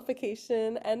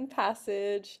qualification and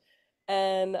passage.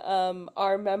 And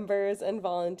our members and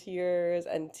volunteers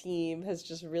and team has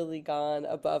just really gone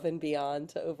above and beyond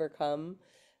to overcome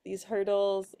these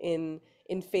hurdles. In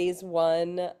phase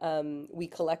 1, we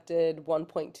collected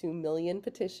 1.2 million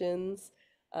petitions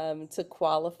to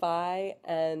qualify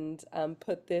and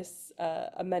put this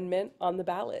amendment on the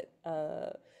ballot.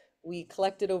 We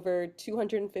collected over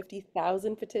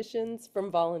 250,000 petitions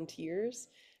from volunteers,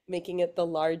 making it the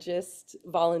largest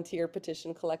volunteer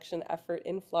petition collection effort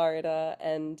in Florida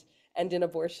and in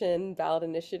abortion ballot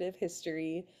initiative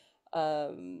history.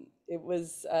 It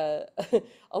was a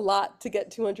lot to get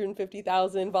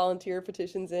 250,000 volunteer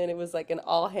petitions in. It was like an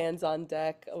all hands on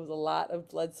deck. It was a lot of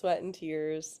blood, sweat, and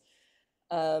tears.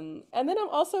 And then I'm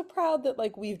also proud that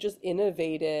like we've just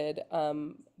innovated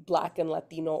Black and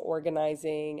Latino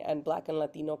organizing and Black and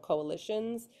Latino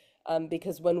coalitions.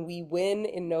 Because when we win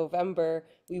in November,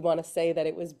 we want to say that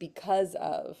it was because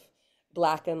of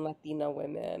Black and Latino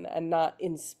women and not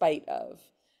in spite of.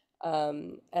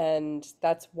 And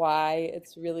that's why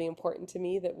it's really important to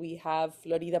me that we have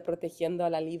Florida Protegiendo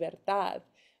la Libertad,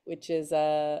 which is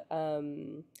a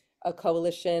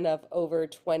coalition of over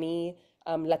 20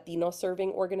 Latino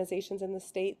serving organizations in the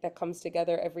state that comes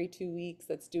together every 2 weeks,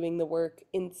 that's doing the work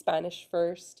in Spanish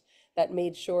first, that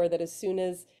made sure that as soon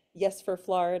as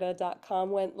yesforflorida.com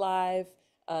went live,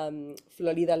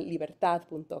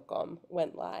 floridalibertad.com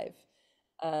went live.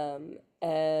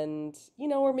 And you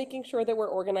know, we're making sure that we're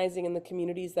organizing in the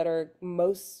communities that are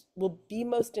will be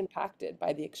most impacted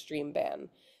by the extreme ban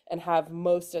and have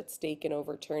most at stake in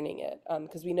overturning it.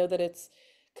 Because we know that it's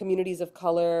communities of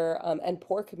color and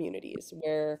poor communities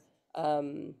where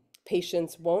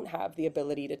patients won't have the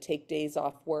ability to take days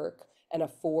off work and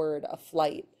afford a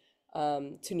flight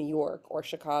to New York or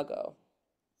Chicago.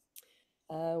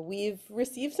 We've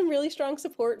received some really strong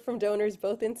support from donors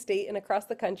both in state and across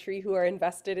the country who are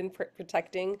invested in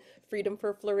protecting freedom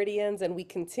for Floridians, and we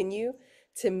continue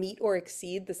to meet or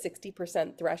exceed the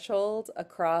 60% threshold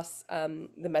across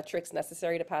the metrics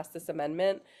necessary to pass this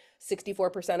amendment.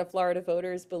 64% of Florida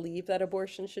voters believe that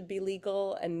abortion should be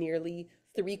legal, and nearly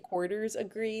 3/4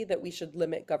 agree that we should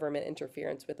limit government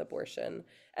interference with abortion.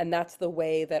 And that's the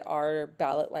way that our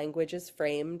ballot language is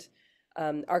framed.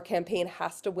 Our campaign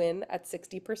has to win at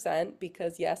 60%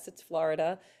 because, yes, it's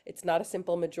Florida. It's not a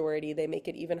simple majority. They make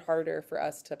it even harder for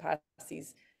us to pass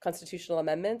these constitutional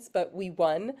amendments, but we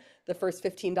won the first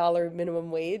 $15 minimum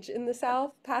wage in the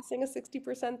South, passing a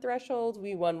 60% threshold.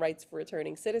 We won rights for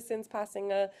returning citizens,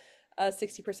 passing a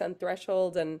 60%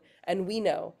 threshold. And we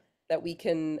know that we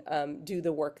can do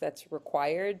the work that's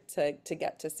required to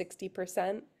get to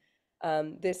 60%.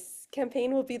 This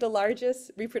campaign will be the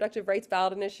largest reproductive rights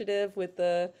ballot initiative with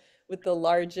the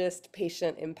largest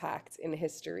patient impact in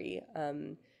history.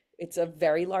 It's a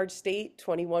very large state,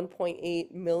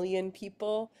 21.8 million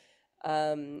people,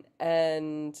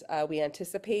 and we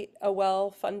anticipate a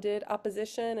well-funded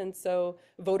opposition, and so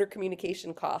voter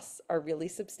communication costs are really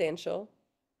substantial.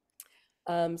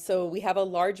 So we have a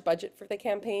large budget for the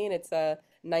campaign. It's a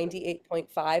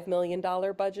 $98.5 million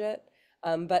budget,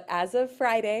 but as of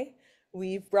Friday,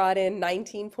 we've brought in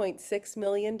 $19.6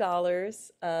 million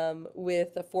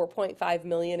with a $4.5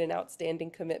 million in outstanding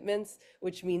commitments,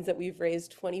 which means that we've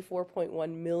raised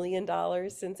 $24.1 million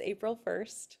since April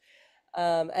 1st.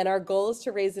 And our goal is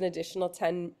to raise an additional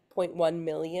 $10.1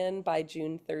 million by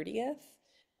June 30th,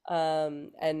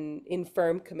 and in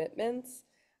firm commitments.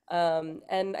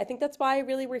 And I think that's why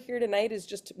really we're here tonight, is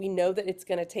just we know that it's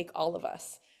going to take all of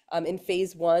us. In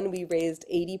phase one, we raised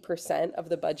 80% of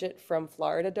the budget from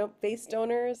Florida-based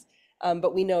donors,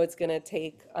 but we know it's going to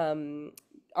take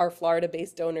our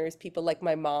Florida-based donors, people like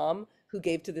my mom, who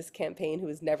gave to this campaign, who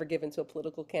has never given to a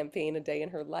political campaign a day in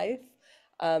her life,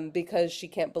 because she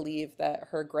can't believe that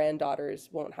her granddaughters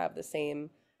won't have the same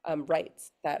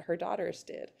rights that her daughters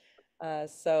did.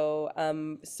 So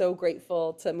I'm so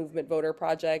grateful to Movement Voter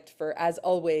Project for, as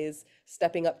always,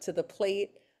 stepping up to the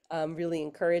plate. Really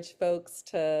encourage folks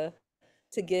to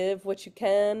give what you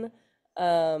can,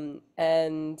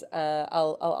 and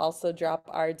I'll also drop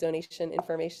our donation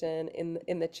information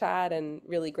in the chat. And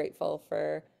really grateful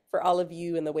for all of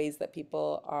you and the ways that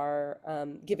people are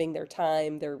giving their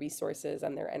time, their resources,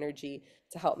 and their energy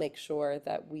to help make sure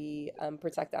that we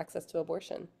protect access to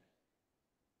abortion.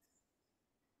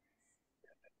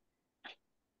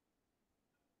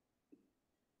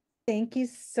 Thank you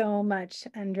so much,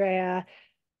 Andrea.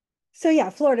 So yeah,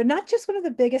 Florida, not just one of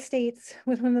the biggest states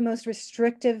with one of the most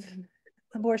restrictive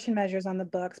abortion measures on the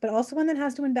books, but also one that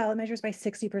has to win ballot measures by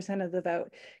 60% of the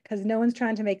vote, because no one's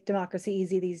trying to make democracy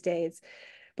easy these days.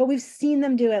 But we've seen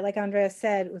them do it, like Andrea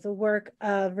said, with the work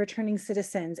of returning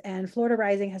citizens, and Florida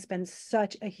Rising has been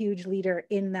such a huge leader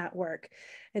in that work.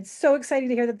 It's so exciting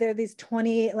to hear that there are these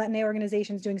 20 Latina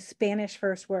organizations doing Spanish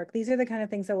first work. These are the kind of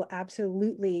things that will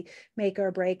absolutely make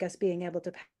or break us being able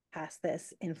to pass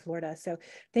this in Florida. So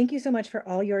thank you so much for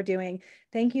all you're doing.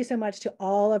 Thank you so much to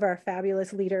all of our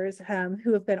fabulous leaders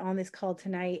who have been on this call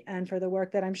tonight, and for the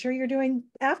work that I'm sure you're doing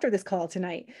after this call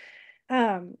tonight.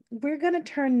 We're going to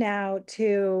turn now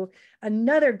to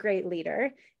another great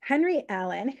leader, Henry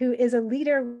Allen, who is a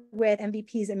leader with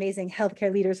MVP's Amazing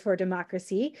Healthcare Leaders for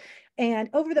Democracy. And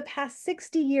over the past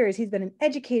 60 years, he's been an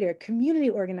educator, community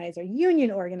organizer,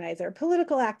 union organizer,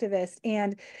 political activist,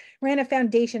 and ran a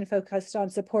foundation focused on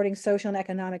supporting social and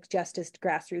economic justice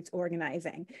grassroots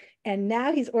organizing. And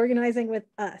now he's organizing with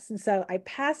us. And so I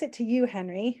pass it to you,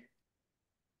 Henry.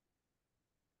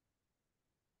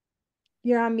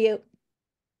 You're on mute.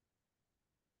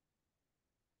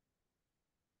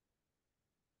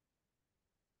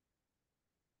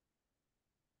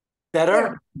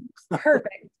 Better?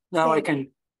 Perfect. Now I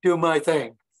can do my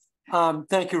thing.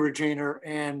 Thank you, Regina,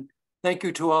 and thank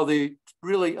you to all the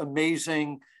really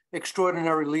amazing,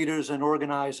 extraordinary leaders and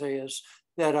organizers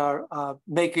that are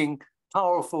making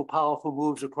powerful, powerful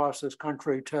moves across this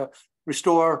country to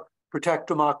restore, protect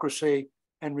democracy,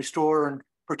 and restore and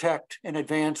protect and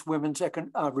advance women's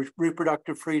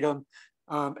reproductive freedom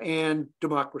and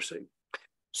democracy.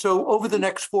 So over the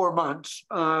next 4 months,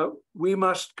 we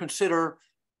must consider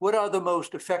what are the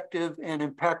most effective and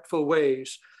impactful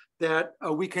ways that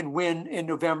we can win in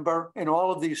November in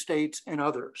all of these states and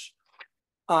others.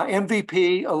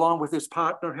 MVP, along with his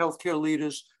partner, Healthcare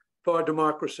Leaders for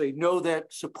Democracy, know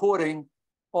that supporting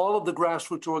all of the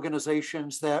grassroots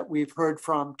organizations that we've heard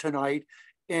from tonight,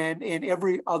 and in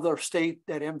every other state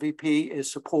that MVP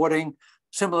is supporting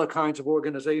similar kinds of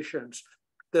organizations,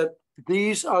 that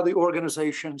these are the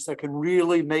organizations that can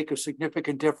really make a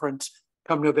significant difference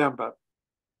come November.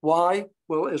 Why?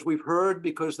 Well, as we've heard,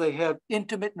 because they have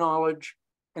intimate knowledge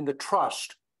and the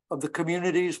trust of the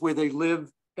communities where they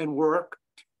live and work.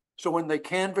 So when they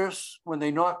canvass, when they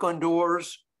knock on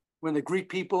doors, when they greet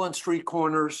people on street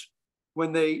corners,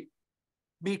 when they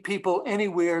meet people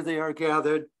anywhere they are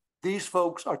gathered, these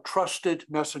folks are trusted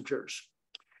messengers.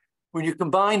 When you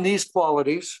combine these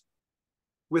qualities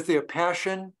with their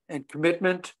passion and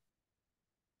commitment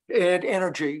and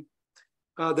energy,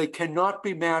 they cannot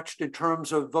be matched in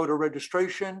terms of voter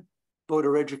registration,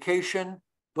 voter education,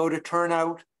 voter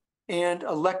turnout, and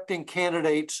electing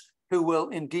candidates who will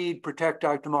indeed protect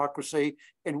our democracy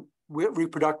and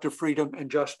reproductive freedom and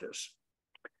justice.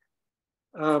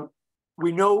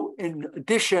 We know, in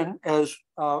addition, as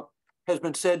has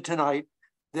been said tonight,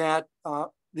 that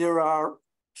there are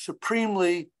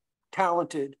supremely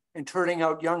talented in turning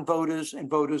out young voters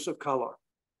and voters of color.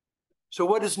 So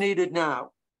what is needed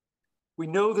now? We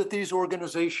know that these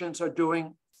organizations are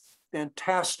doing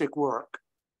fantastic work,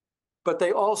 but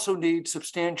they also need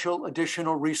substantial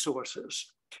additional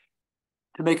resources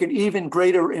to make an even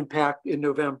greater impact in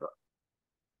November.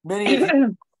 Many of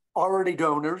you are already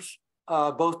donors,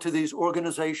 both to these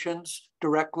organizations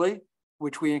directly,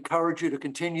 which we encourage you to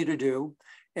continue to do,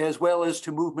 as well as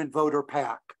to Movement Voter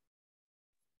PAC.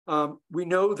 We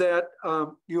know that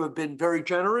you have been very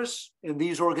generous, and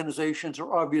these organizations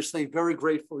are obviously very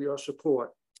grateful for your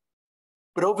support.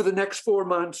 But over the next 4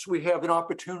 months, we have an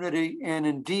opportunity and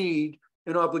indeed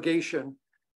an obligation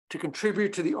to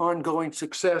contribute to the ongoing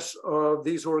success of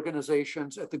these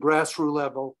organizations at the grassroots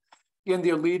level in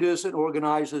their leaders and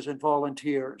organizers and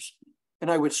volunteers.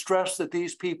 And I would stress that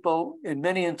these people, in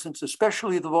many instances,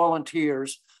 especially the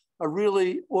volunteers, are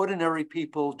really ordinary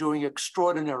people doing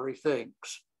extraordinary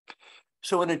things.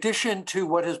 So in addition to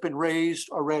what has been raised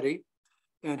already,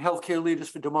 and Healthcare Leaders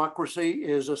for Democracy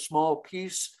is a small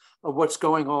piece of what's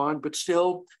going on, but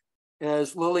still,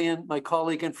 as Lillian, my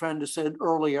colleague and friend, has said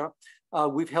earlier,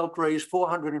 we've helped raise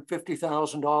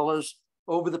 $450,000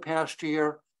 over the past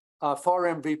year for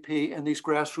MVP and these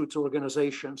grassroots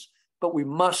organizations, but we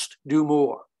must do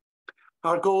more.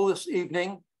 Our goal this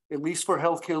evening, at least for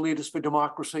Healthcare Leaders for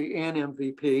Democracy and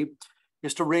MVP,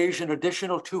 is to raise an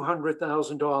additional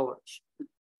 $200,000.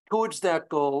 Towards that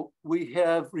goal, we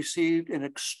have received an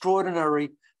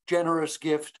extraordinary generous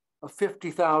gift of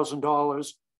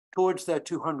 $50,000 towards that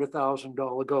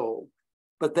 $200,000 goal.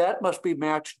 But that must be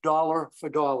matched dollar for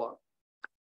dollar.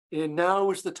 And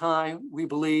now is the time, we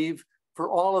believe, for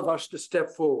all of us to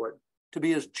step forward, to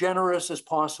be as generous as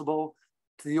possible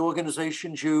to the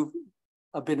organizations you've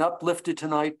been uplifted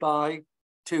tonight by,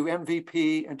 to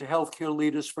MVP and to Healthcare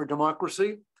Leaders for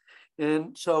Democracy.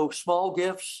 And so small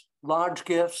gifts, large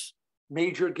gifts,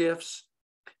 major gifts,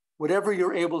 whatever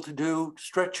you're able to do,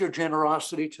 stretch your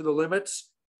generosity to the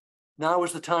limits. Now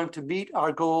is the time to meet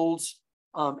our goals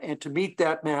and to meet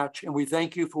that match. And we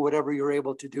thank you for whatever you're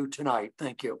able to do tonight.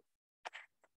 Thank you.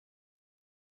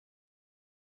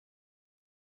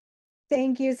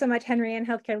 Thank you so much, Henry, and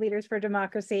Healthcare Leaders for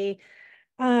Democracy.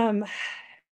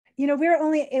 you know, we're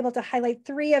only able to highlight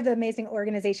 3 of the amazing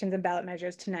organizations and ballot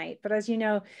measures tonight. But as you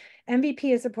know,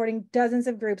 MVP is supporting dozens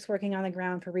of groups working on the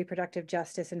ground for reproductive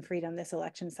justice and freedom this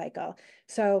election cycle.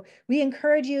 So we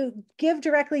encourage you, give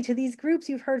directly to these groups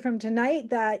you've heard from tonight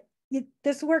that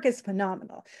this work is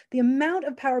phenomenal. The amount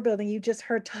of power building you just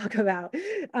heard talk about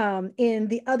in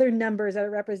the other numbers that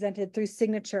are represented through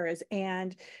signatures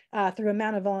and through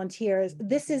amount of volunteers,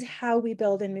 this is how we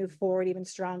build and move forward even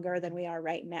stronger than we are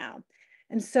right now.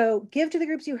 And so give to the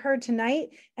groups you heard tonight,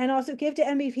 and also give to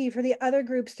MVP for the other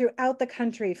groups throughout the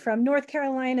country, from North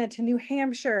Carolina to New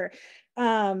Hampshire,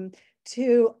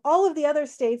 to all of the other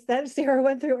states that Sarah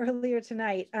went through earlier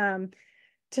tonight.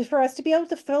 For us to be able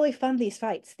to fully fund these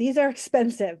fights. These are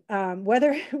expensive,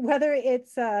 whether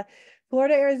it's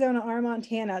Florida, Arizona, or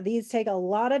Montana, these take a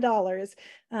lot of dollars.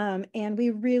 And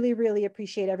we really, really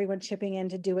appreciate everyone chipping in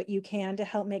to do what you can to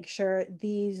help make sure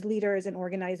these leaders and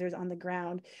organizers on the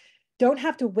ground don't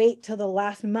have to wait till the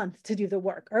last month to do the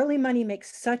work. Early money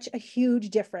makes such a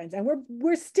huge difference, and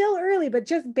we're still early, but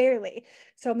just barely.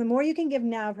 So the more you can give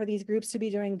now for these groups to be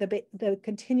doing the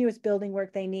continuous building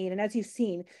work they need. And as you've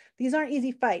seen, these aren't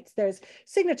easy fights. There's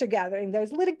signature gathering,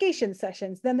 there's litigation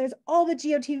sessions, then there's all the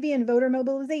GOTV and voter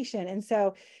mobilization. And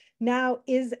so now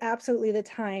is absolutely the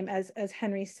time, as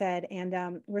Henry said,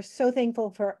 and we're so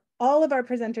thankful for all of our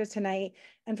presenters tonight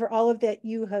and for all of that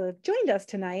you have joined us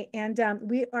tonight. And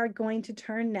we are going to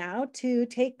turn now to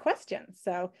take questions.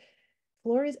 So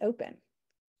floor is open.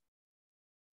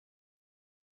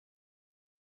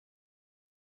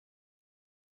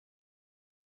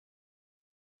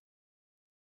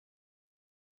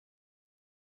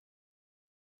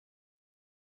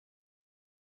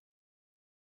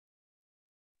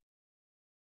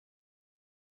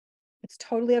 It's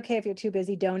totally okay if you're too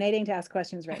busy donating to ask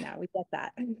questions right now. We get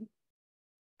that.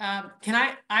 I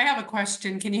have a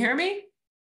question. Can you hear me?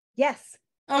 Yes.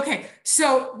 Okay,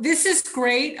 so this is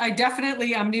great.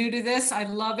 I'm new to this. I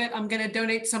love it. I'm going to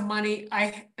donate some money.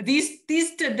 These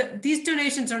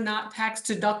donations are not tax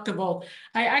deductible.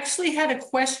 I actually had a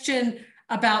question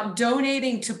about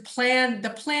donating to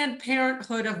the Planned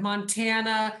Parenthood of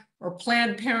Montana or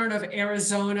Planned Parenthood of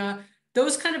Arizona.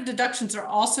 Those kind of deductions are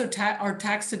also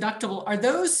tax deductible. Are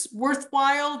those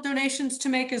worthwhile donations to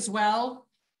make as well?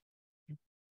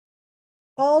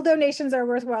 All donations are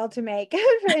worthwhile to make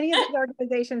for any of these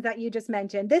organizations that you just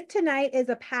mentioned. This tonight is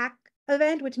a PAC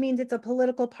event, which means it's a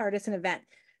political partisan event.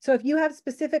 So if you have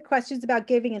specific questions about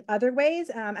giving in other ways,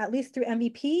 at least through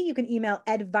MVP, you can email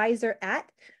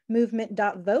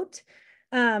advisor@movement.vote.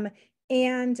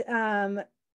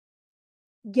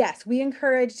 Yes, we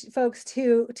encourage folks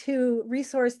to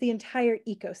resource the entire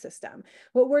ecosystem.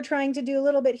 What we're trying to do a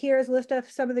little bit here is lift up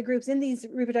some of the groups in these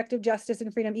reproductive justice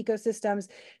and freedom ecosystems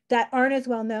that aren't as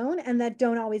well known and that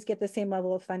don't always get the same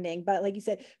level of funding. But like you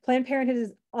said, Planned Parenthood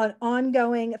is an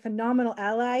ongoing phenomenal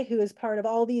ally who is part of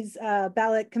all these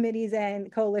ballot committees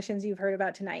and coalitions you've heard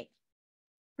about tonight.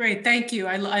 Great, thank you.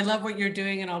 I love what you're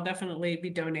doing, and I'll definitely be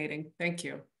donating. Thank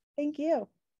you. Thank you.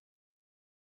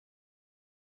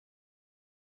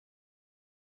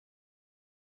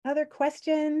 Other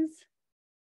questions?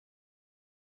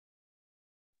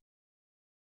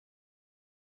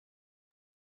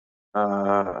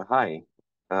 Hi.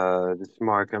 This is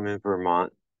Mark. I'm in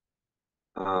Vermont.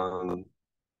 I'm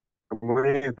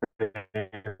wondering if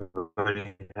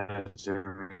everybody has a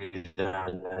read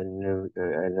on, I know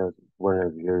one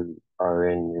of you are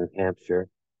in New Hampshire,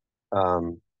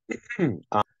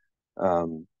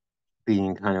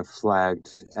 being kind of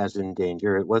flagged as in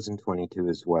danger. It was in 22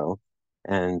 as well,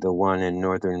 and the one in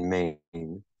northern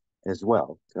Maine as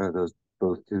well.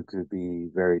 Both two could be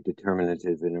very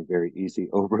determinative and a very easy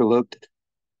overlooked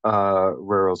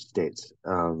rural states.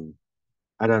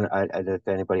 I don't know if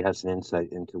anybody has an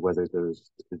insight into whether the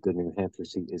New Hampshire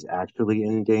seat is actually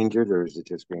endangered or is it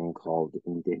just being called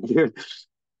endangered.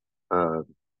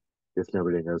 If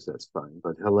nobody knows, that's fine.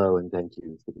 But hello and thank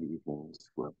you for the evening as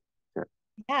well. Sure.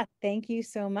 Yeah, thank you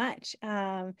so much.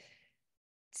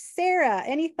 Sarah,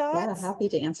 any thoughts? Yeah, happy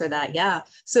to answer that. Yeah.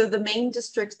 So the main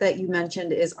district that you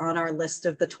mentioned is on our list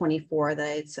of the 24 that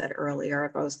I had said earlier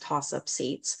of those toss-up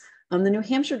seats. The New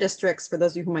Hampshire districts, for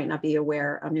those of you who might not be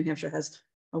aware, New Hampshire has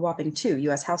a whopping 2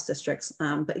 U.S. House districts,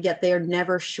 but yet they are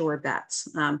never sure bets.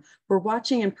 We're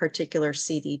watching in particular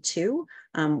CD2,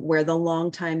 where the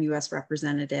longtime U.S.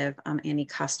 Representative Annie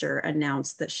Kuster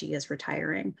announced that she is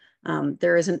retiring.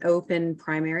 There is an open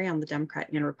primary on the Democrat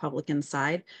and Republican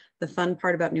side. The fun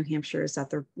part about New Hampshire is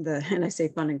that and I say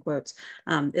fun in quotes,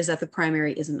 is that the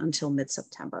primary isn't until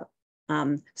mid-September.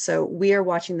 So we are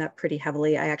watching that pretty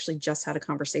heavily. I actually just had a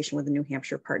conversation with a New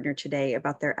Hampshire partner today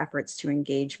about their efforts to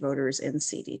engage voters in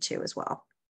CD2 as well.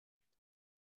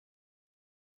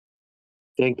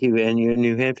 Thank you. And your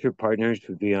New Hampshire partners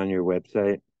would be on your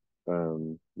website.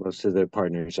 Most of the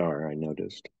partners are, I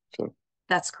noticed. So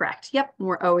That's correct. Yep.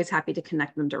 We're always happy to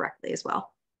connect them directly as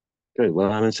well. good.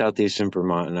 Well, I'm in southeastern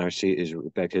Vermont, and our seat is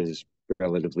Rebecca is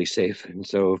relatively safe. And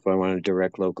so if I want to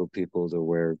direct local people to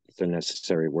where the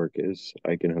necessary work is,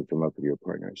 I can hook them up with your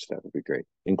partners. That would be great,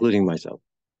 including myself.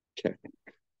 Okay.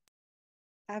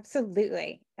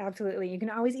 Absolutely. Absolutely. You can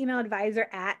always email advisor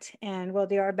 @ and we'll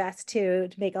do our best to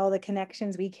make all the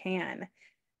connections we can.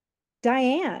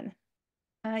 Diane.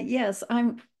 Yes,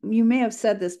 you may have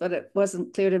said this, but it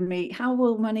wasn't clear to me. How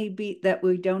will money that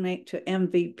we donate to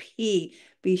MVP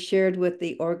be shared with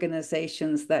the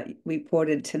organizations that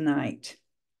reported tonight?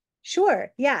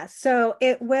 Sure. Yeah. So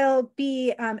it will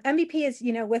be MVP is,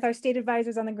 with our state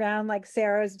advisors on the ground, like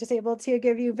Sarah is just able to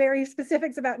give you very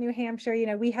specifics about New Hampshire.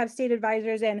 We have state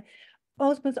advisors in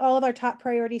almost all of our top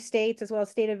priority states, as well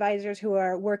as state advisors who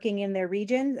are working in their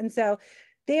regions. And so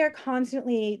they are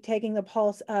constantly taking the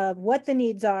pulse of what the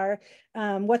needs are,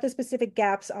 what the specific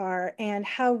gaps are, and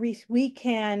how we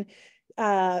can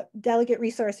delegate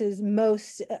resources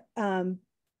most kind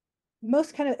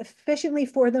of efficiently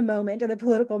for the moment, or the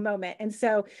political moment. And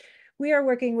so we are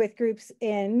working with groups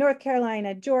in North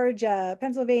Carolina, Georgia,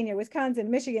 Pennsylvania,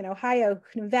 Wisconsin, Michigan, Ohio,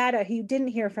 Nevada, who you didn't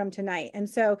hear from tonight. And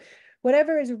so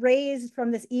whatever is raised from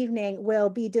this evening will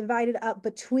be divided up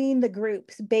between the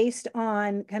groups based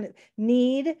on kind of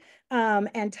need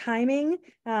and timing.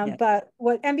 Yes. But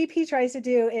what MVP tries to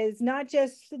do is not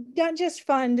just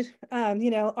fund,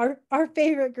 our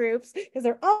favorite groups, because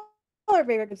they're all our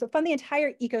favorite groups, so fund the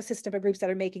entire ecosystem of groups that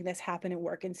are making this happen and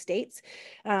work in states.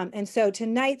 And so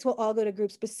tonight's will all go to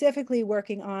groups specifically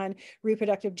working on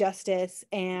reproductive justice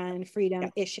and freedom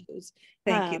issues.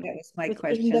 Thank you. That was my within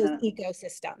question. those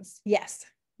ecosystems. Yes.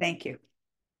 Thank you.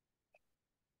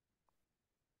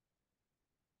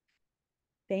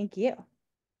 Thank you.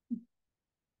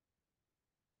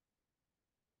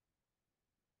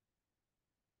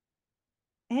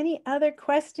 Any other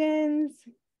questions,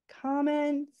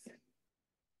 comments?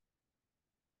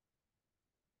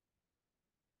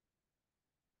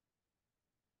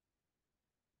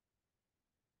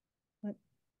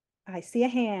 I see a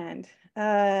hand.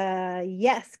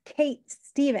 Yes, Kate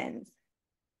Stevens.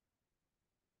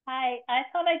 Hi, I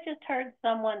thought I just heard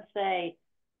someone say,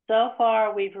 so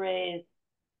far we've raised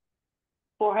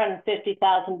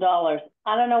 $450,000.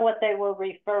 I don't know what they were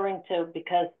referring to,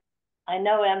 because I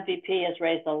know MVP has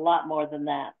raised a lot more than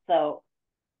that. So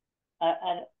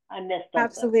I missed something.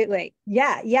 Absolutely.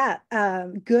 Yeah.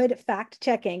 Good fact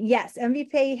checking. Yes,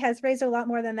 MVP has raised a lot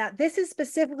more than that. This is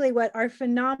specifically what our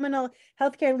phenomenal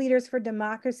Healthcare Leaders for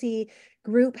Democracy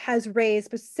group has raised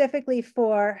specifically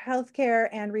for healthcare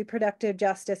and reproductive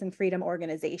justice and freedom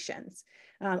organizations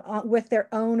with their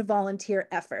own volunteer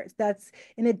efforts. That's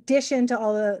in addition to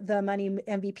all the money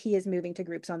MVP is moving to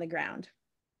groups on the ground.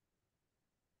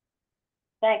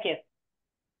 Thank you.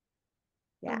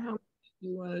 Yeah. How much do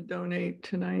you want to donate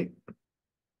tonight?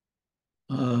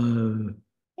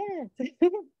 Yes.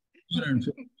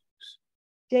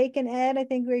 Jake and Ed, I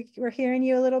think we're hearing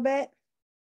you a little bit.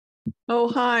 Oh,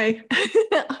 hi.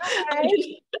 Hi.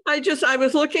 I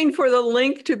was looking for the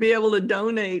link to be able to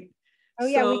donate. Oh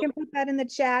yeah, we can put that in the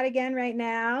chat again right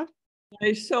now.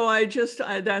 That's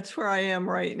where I am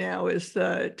right now, is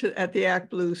at the Act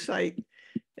Blue site.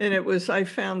 And I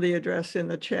found the address in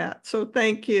the chat. So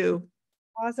thank you.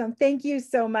 Awesome. Thank you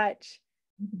so much.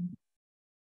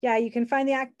 Yeah, you can find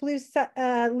the Act Blue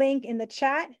link in the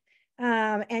chat.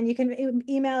 And you can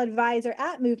email advisor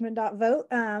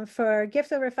 @movement.vote. For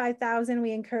gifts over 5,000,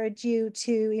 we encourage you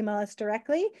to email us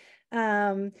directly.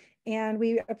 And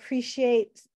we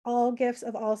appreciate all gifts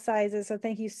of all sizes. So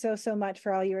thank you so much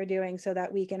for all you are doing so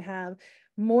that we can have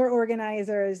more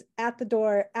organizers at the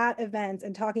door, at events,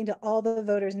 and talking to all the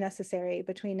voters necessary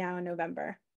between now and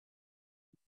November.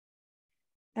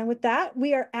 And with that,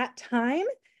 we are at time.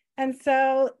 And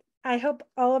so I hope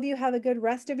all of you have a good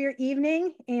rest of your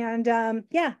evening. And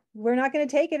yeah, we're not going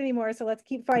to take it anymore. So let's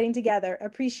keep fighting together.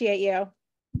 Appreciate you.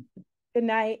 Good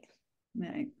night.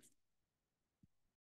 Night.